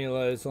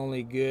formula is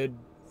only good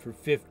for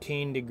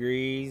 15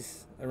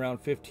 degrees,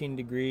 around 15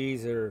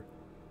 degrees or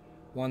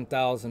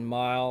 1,000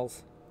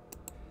 miles.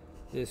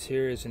 This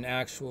here is an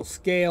actual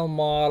scale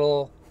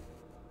model.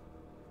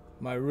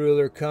 My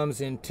ruler comes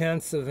in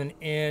tenths of an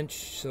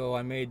inch, so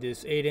I made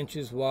this 8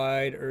 inches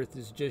wide. Earth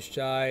is just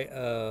shy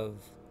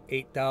of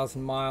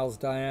 8,000 miles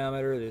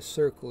diameter. This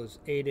circle is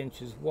 8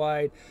 inches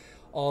wide.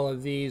 All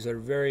of these are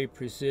very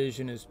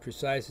precision, as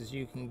precise as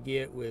you can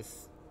get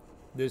with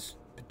this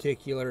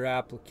particular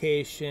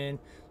application.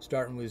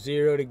 Starting with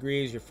 0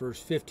 degrees, your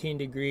first 15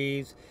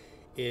 degrees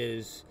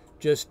is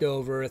just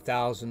over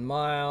 1,000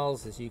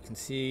 miles. As you can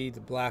see,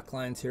 the black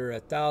lines here are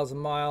 1,000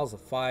 miles. The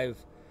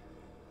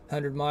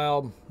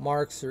 500-mile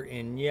marks are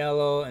in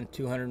yellow and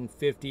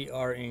 250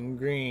 are in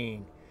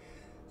green.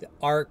 The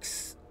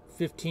arcs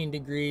 15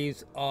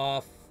 degrees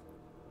off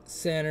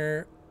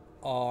center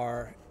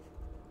are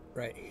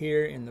right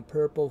here in the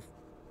purple.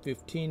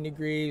 15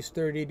 degrees,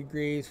 30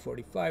 degrees,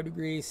 45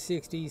 degrees,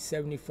 60,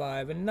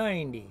 75, and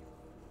 90.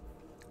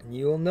 And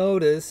you'll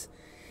notice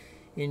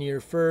in your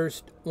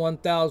first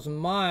 1,000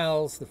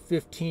 miles, the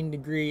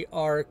 15-degree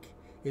arc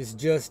is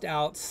just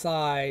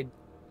outside,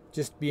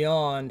 just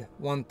beyond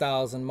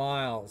 1,000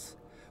 miles,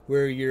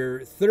 where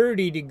your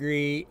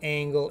 30-degree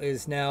angle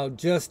is now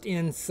just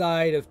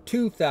inside of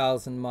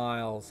 2,000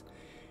 miles.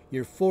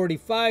 Your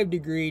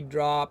 45-degree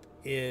drop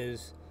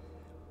is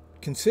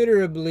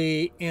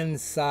considerably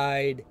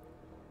inside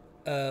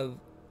of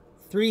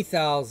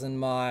 3,000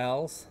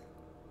 miles.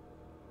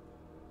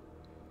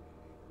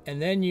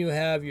 And then you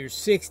have your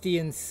 60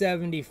 and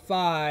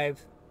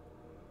 75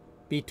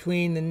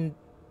 between the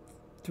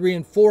 3,000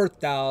 and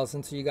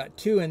 4,000, so you got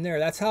 2 in there.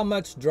 That's how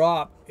much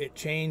drop it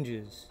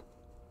changes.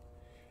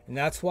 And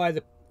that's why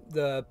the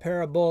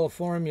parabola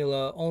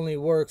formula only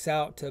works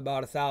out to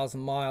about 1,000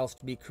 miles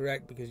to be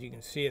correct, because you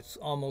can see it's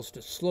almost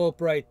a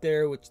slope right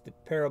there, which the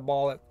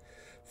parabolic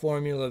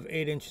formula of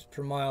 8 inches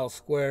per mile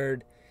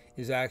squared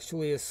is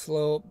actually a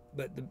slope,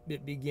 but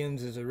it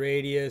begins as a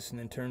radius and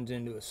then turns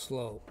into a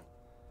slope.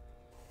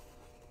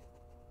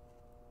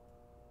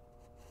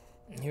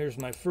 And here's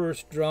my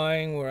first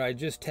drawing where I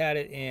just had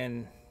it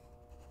in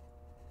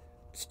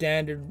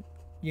standard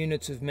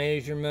units of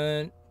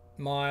measurement,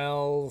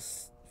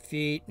 miles,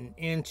 feet, and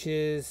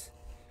inches.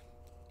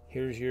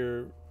 Here's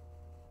your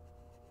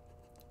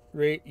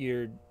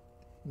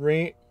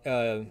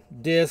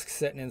disc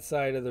sitting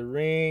inside of the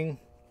ring.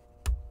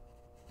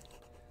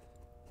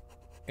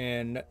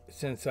 And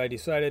since I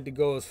decided to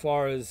go as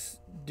far as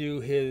do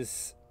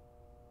his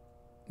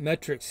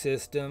metric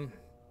system,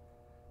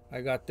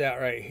 I got that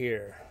right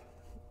here.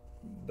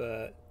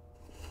 But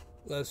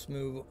let's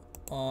move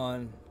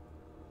on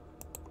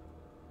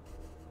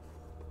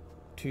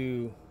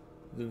to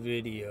the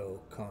video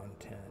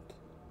content.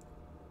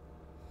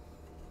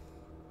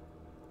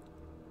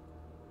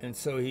 And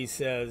so he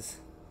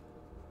says,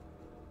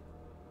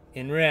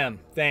 in REM,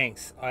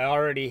 thanks. I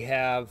already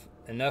have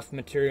enough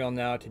material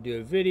now to do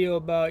a video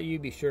about you.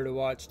 Be sure to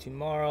watch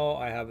tomorrow.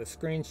 I have a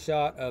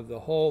screenshot of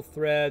the whole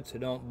thread, so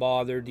don't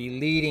bother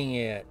deleting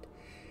it.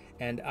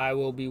 And I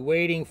will be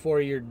waiting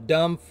for your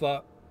dumb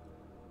fuck.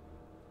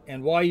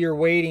 And while you're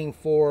waiting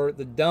for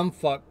the dumb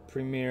fuck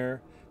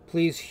premiere,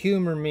 please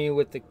humor me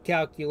with the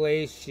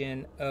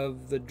calculation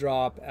of the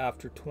drop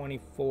after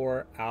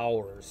 24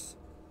 hours.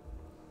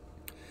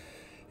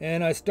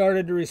 And I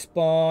started to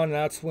respond.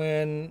 That's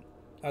when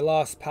I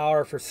lost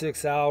power for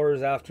 6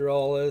 hours after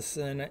all this.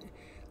 And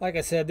like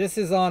I said, this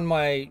is on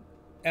my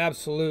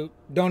absolute,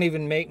 don't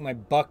even make my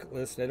bucket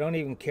list. I don't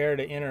even care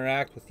to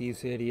interact with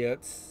these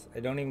idiots. I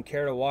don't even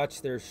care to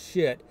watch their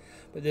shit.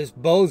 But this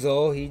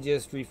bozo, he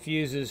just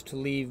refuses to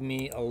leave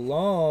me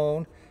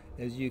alone.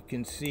 As you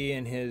can see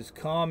in his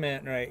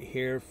comment right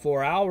here,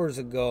 4 hours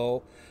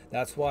ago.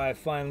 That's why I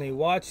finally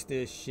watched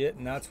this shit.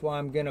 And that's why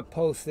I'm going to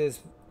post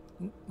this,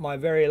 my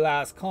very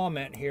last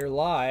comment here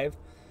live.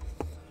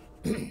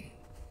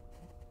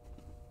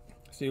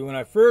 See, when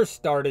I first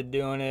started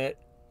doing it,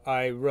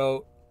 I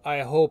wrote,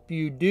 I hope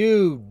you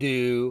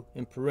do,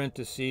 in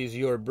parentheses,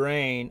 your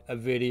brain, a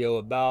video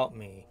about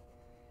me.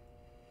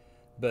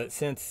 But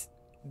since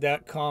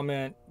that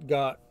comment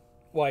got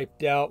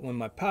wiped out when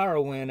my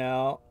power went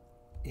out,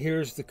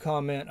 here's the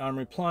comment I'm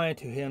replying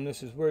to him.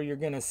 This is where you're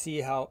going to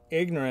see how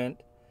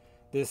ignorant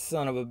this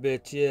son of a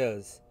bitch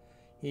is.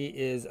 He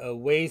is a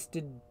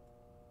wasted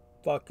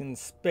fucking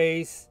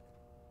space.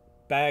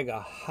 Bag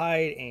of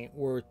hide ain't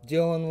worth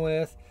dealing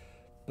with.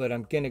 But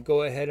I'm going to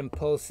go ahead and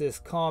post this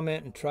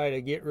comment and try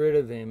to get rid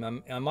of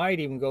him. I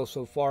might even go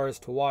so far as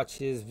to watch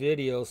his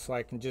videos so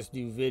I can just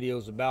do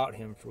videos about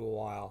him for a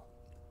while.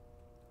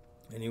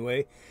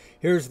 Anyway,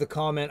 here's the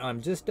comment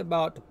I'm just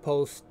about to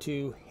post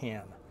to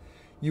him.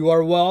 You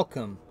are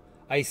welcome.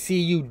 I see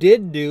you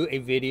did do a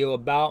video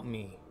about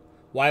me.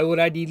 Why would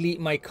I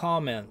delete my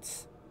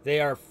comments? They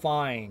are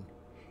fine.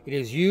 It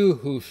is you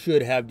who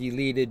should have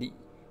deleted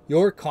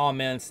your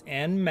comments,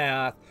 and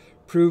math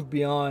prove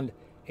beyond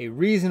a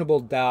reasonable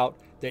doubt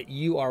that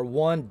you are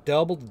one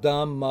double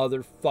dumb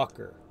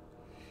motherfucker.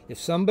 If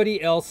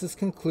somebody else's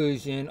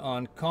conclusion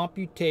on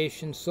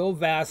computation so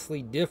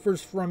vastly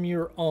differs from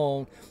your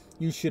own,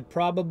 you should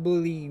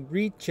probably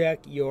recheck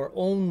your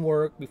own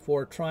work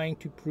before trying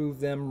to prove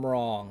them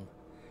wrong.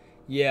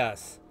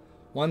 Yes,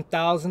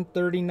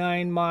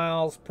 1,039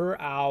 miles per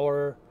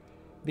hour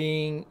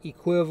being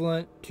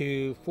equivalent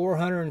to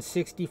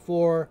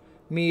 464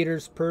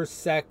 meters per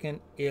second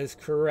is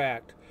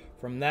correct.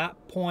 From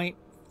that point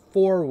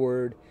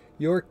forward,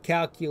 your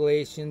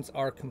calculations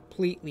are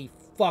completely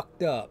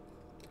fucked up.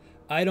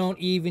 I don't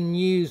even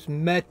use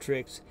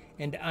metrics,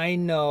 and I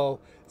know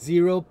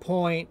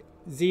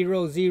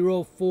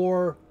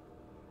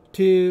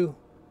 0.0042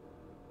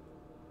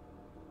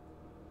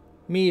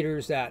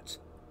 meters, that's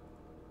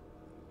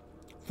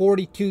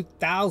 42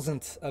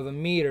 thousandths of a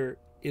meter,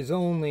 is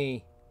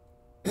only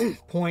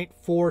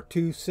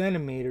 0.42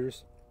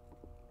 centimeters,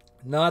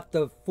 not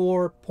the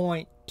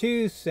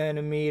 4.2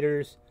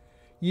 centimeters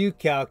you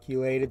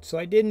calculated. So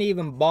I didn't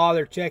even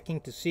bother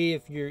checking to see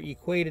if your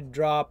equated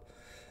drop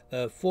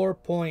of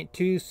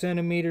 4.2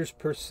 centimeters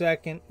per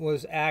second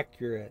was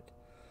accurate.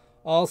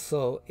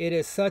 Also, it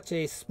is such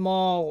a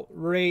small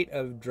rate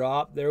of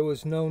drop, there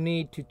was no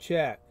need to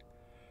check.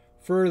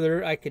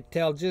 Further, I could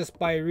tell just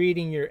by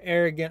reading your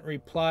arrogant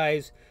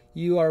replies,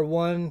 you are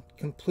one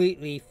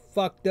completely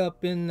fucked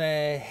up in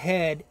the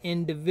head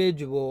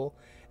individual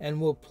and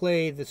will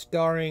play the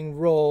starring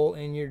role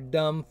in your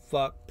dumb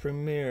fuck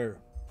premiere.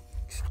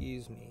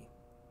 Excuse me.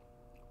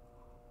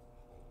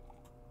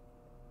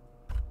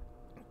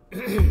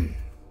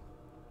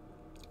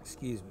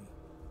 Excuse me.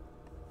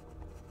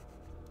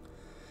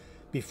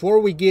 Before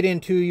we get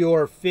into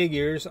your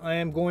figures, I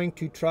am going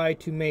to try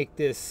to make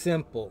this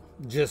simple,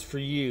 just for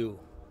you.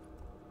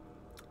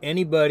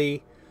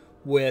 Anybody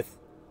with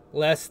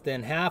less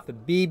than half a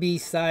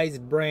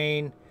BB-sized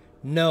brain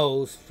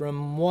knows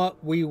from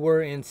what we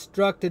were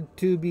instructed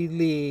to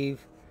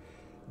believe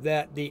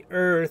that the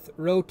Earth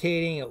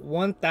rotating at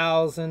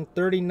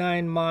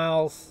 1,039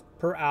 miles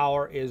per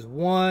hour is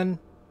one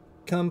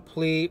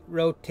complete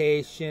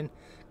rotation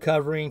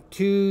covering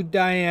 2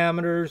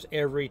 diameters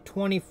every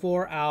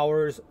 24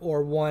 hours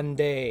or 1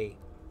 day.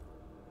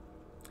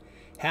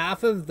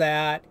 Half of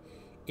that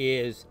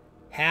is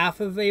half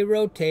of a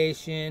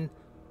rotation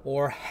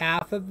or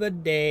half of a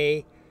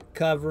day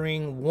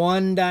covering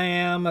 1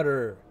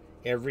 diameter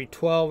every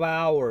 12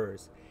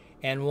 hours,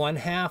 and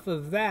 1/2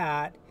 of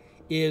that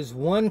is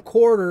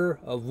 1/4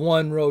 of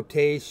 1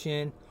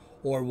 rotation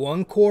or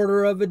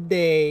 1/4 of a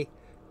day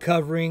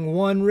covering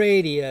 1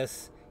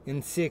 radius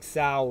in 6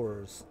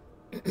 hours.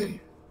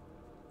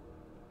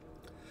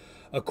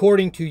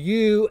 According to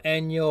you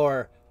and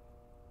your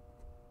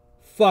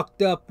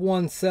fucked up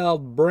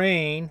one-celled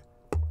brain,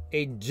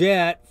 a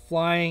jet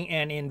flying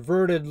an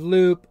inverted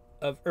loop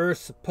of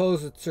Earth's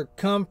supposed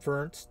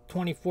circumference,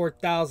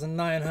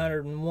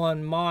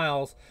 24,901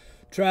 miles,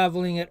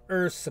 traveling at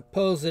Earth's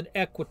supposed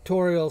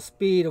equatorial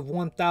speed of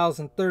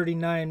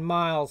 1,039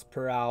 miles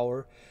per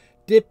hour,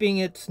 dipping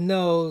its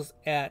nose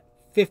at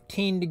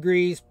 15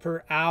 degrees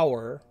per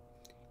hour,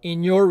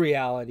 in your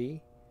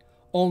reality,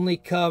 only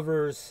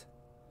covers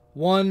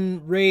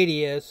one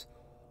radius,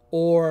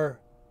 or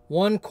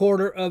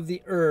 1/4 of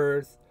the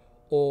Earth,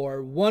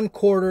 or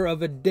 1/4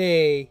 of a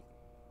day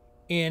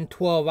in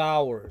 12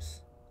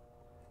 hours.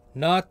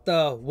 Not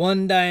the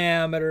one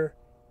diameter,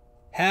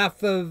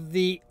 half of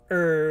the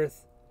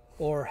Earth,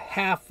 or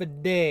half a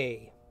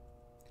day.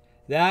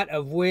 That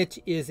of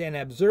which is an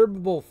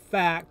observable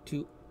fact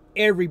to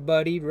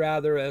everybody,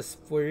 rather a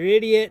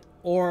idiot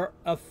or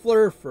a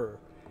flurfer,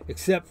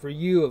 except for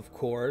you, of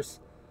course.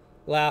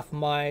 Laugh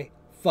my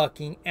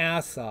fucking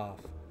ass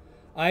off.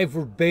 I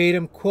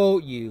verbatim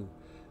quote you.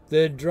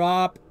 The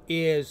drop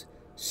is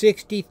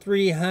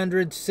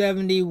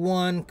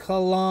 6,371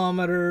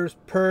 kilometers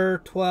per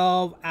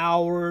 12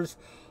 hours,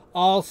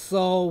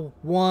 also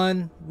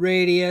one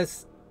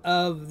radius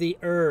of the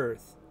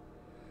Earth.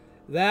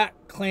 That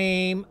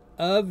claim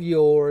of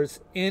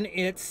yours in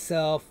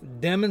itself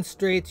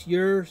demonstrates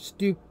your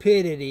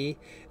stupidity,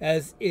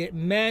 as it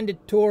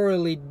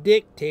mandatorily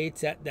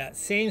dictates at that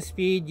same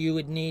speed you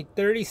would need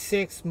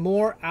 36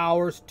 more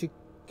hours to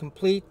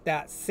complete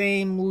that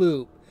same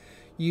loop.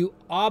 You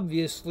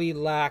obviously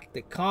lack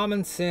the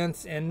common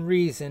sense and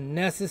reason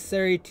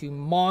necessary to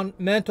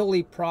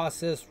mentally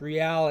process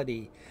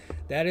reality.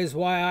 That is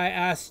why I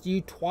asked you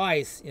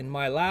twice in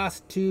my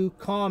last 2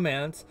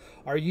 comments,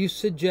 are you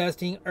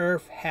suggesting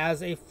Earth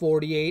has a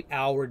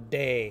 48-hour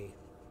day?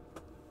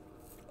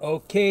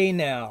 Okay,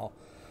 now,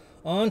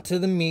 on to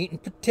the meat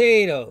and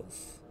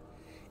potatoes.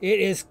 It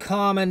is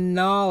common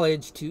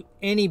knowledge to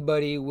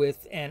anybody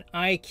with an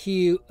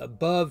IQ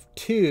above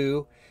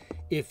 2,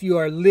 if you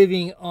are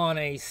living on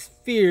a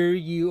sphere,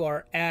 you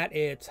are at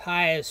its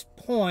highest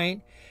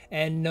point,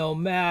 and no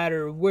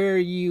matter where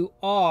you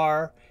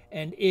are,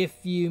 and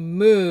if you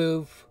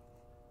move,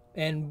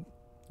 and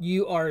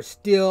you are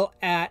still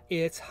at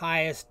its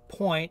highest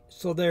point,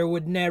 so there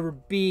would never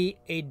be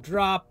a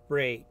drop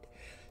rate,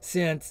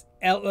 since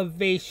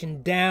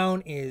elevation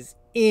down is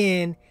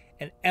in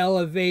and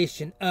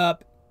elevation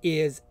up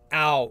is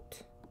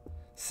out.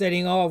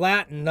 Setting all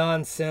that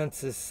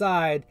nonsense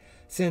aside,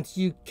 since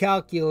you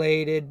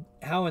calculated,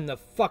 how in the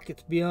fuck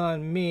it's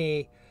beyond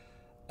me,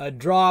 a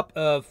drop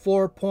of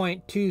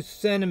 4.2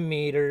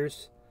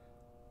 centimeters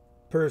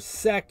per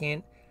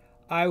second,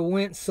 I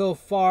went so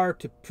far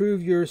to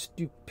prove your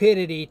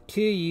stupidity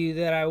to you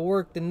that I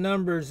worked the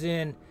numbers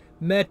in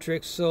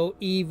metrics so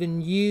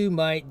even you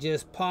might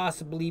just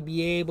possibly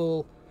be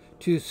able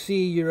to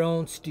see your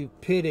own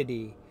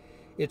stupidity.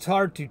 It's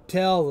hard to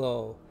tell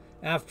though.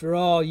 After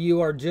all,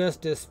 you are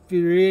just a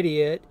sphere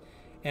idiot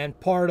and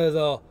part of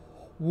the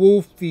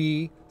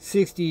Woofy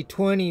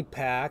 60-20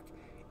 pack,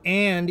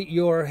 and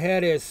your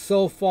head is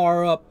so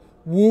far up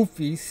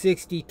Woofy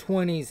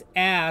 60-20's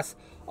ass,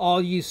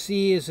 all you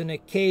see is an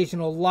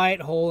occasional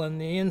light hole in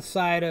the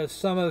inside of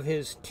some of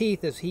his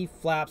teeth as he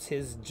flaps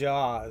his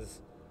jaws.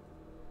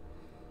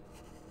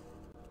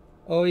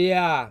 Oh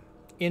yeah,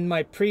 in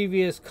my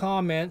previous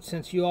comment,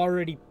 since you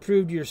already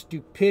proved your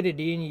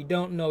stupidity and you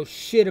don't know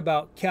shit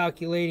about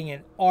calculating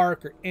an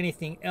arc or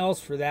anything else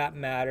for that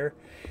matter,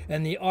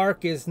 and the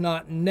arc is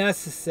not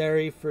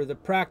necessary for the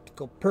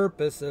practical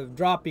purpose of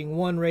dropping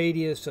one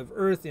radius of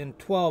Earth in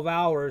 12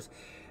 hours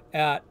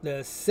at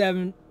the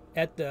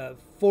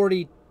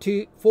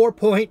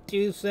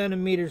 4.2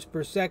 centimeters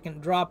per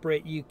second drop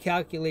rate you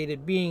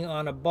calculated being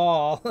on a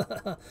ball,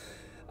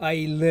 I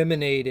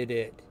eliminated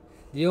it.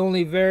 The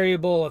only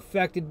variable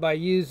affected by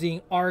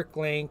using arc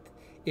length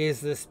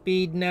is the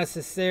speed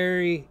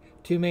necessary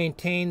to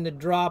maintain the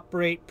drop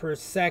rate per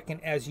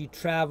second as you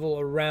travel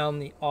around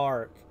the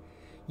arc.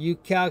 You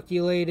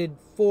calculated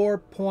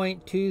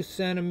 4.2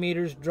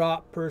 centimeters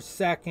drop per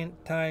second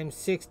times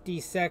 60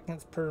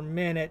 seconds per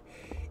minute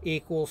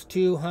equals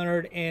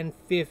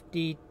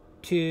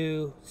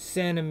 252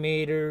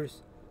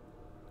 centimeters,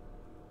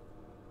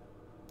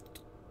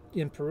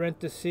 in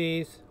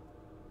parentheses,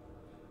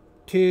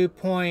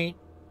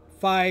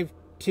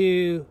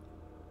 2.52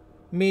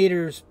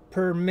 meters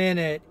per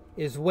minute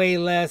is way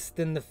less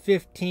than the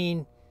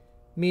 15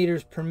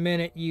 meters per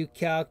minute you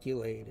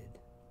calculated.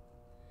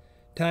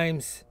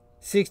 Times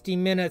 60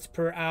 minutes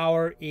per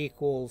hour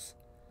equals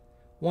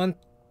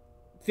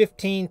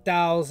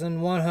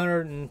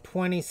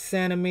 15,120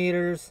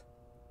 centimeters,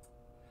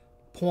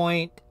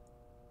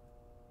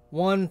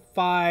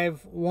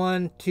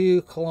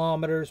 0.1512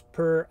 kilometers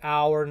per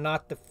hour,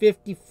 not the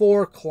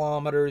 54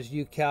 kilometers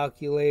you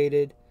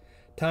calculated,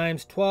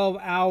 times 12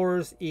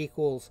 hours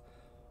equals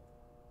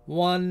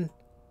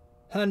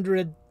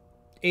 100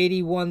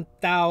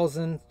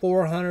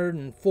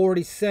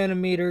 81,440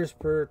 centimeters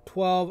per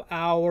 12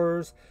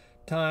 hours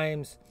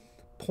times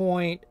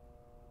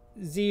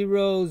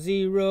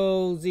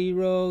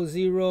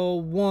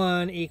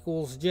 0.00001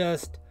 equals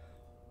just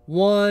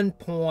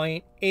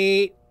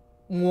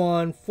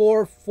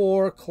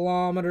 1.8144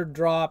 kilometer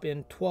drop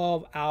in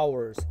 12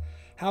 hours.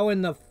 How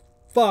in the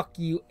fuck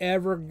you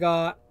ever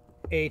got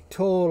a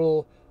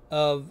total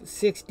of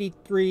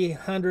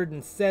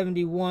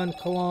 6,371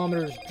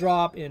 kilometers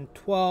drop in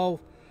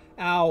 12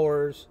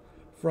 hours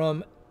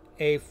from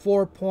a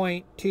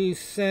 4.2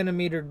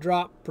 centimeter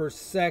drop per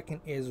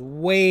second is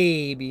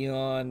way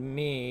beyond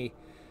me.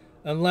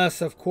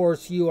 Unless, of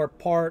course, you are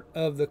part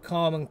of the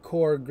Common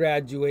Core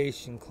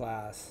graduation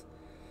class.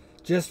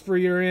 Just for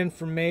your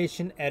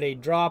information, at a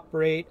drop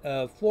rate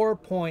of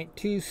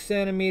 4.2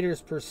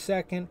 centimeters per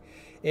second,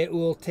 it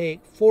will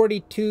take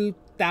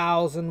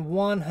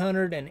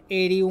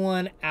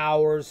 42,181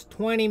 hours,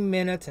 20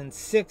 minutes, and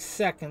 6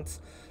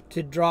 seconds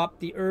to drop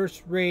the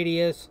Earth's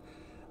radius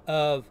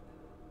of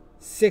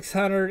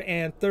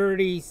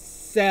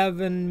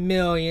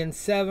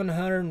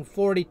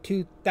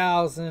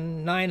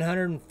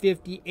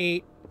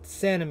 637,742,958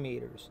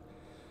 centimeters.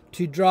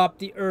 To drop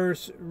the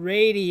Earth's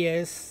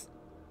radius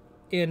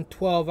in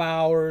 12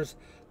 hours,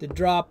 the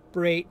drop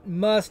rate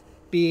must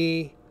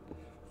be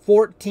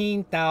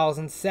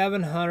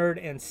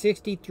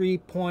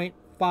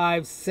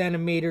 14,763.5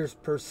 centimeters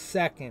per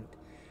second.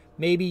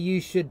 Maybe you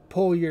should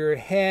pull your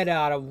head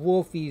out of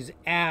Wolfie's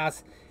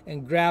ass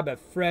and grab a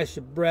fresh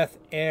breath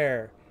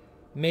air.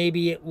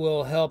 Maybe it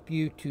will help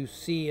you to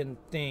see and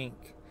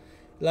think.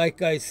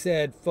 Like I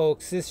said,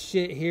 folks, this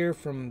shit here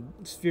from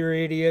Sphere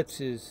Idiots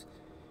is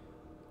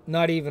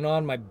not even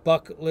on my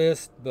bucket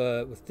list,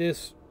 but with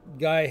this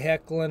guy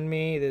heckling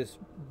me, this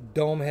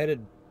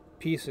dome-headed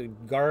piece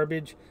of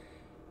garbage,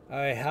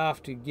 I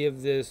have to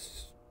give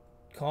this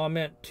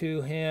comment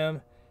to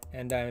him,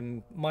 and I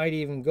might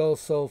even go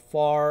so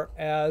far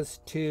as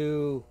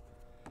to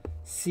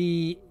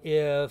see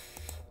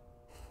if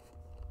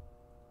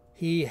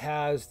he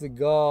has the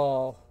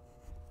gall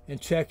and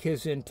check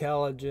his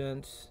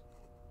intelligence.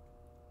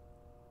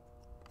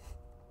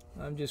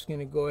 I'm just going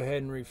to go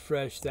ahead and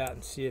refresh that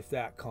and see if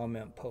that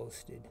comment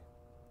posted.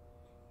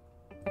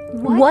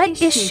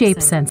 What is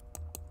shape sensing?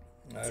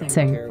 I don't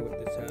care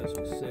what this has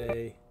to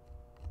say.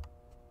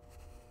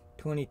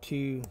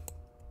 22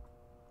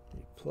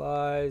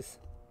 replies.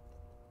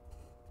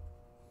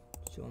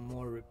 Show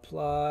more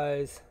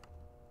replies.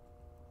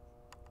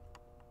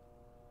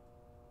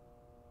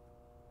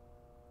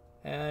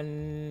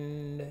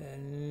 And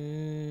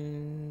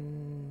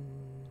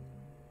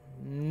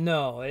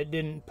no, it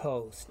didn't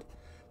post.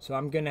 So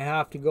I'm going to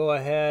have to go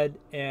ahead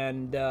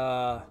and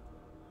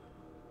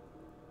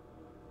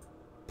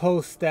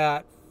post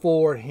that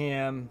for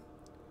him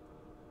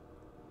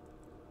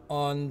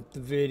on the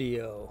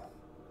video.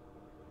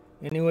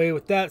 Anyway,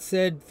 with that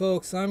said,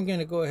 folks, I'm going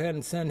to go ahead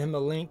and send him a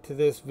link to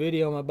this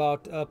video I'm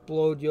about to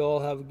upload. You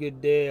all have a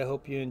good day. I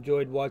hope you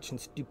enjoyed watching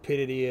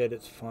stupidity at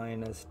its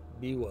finest.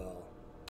 Be well.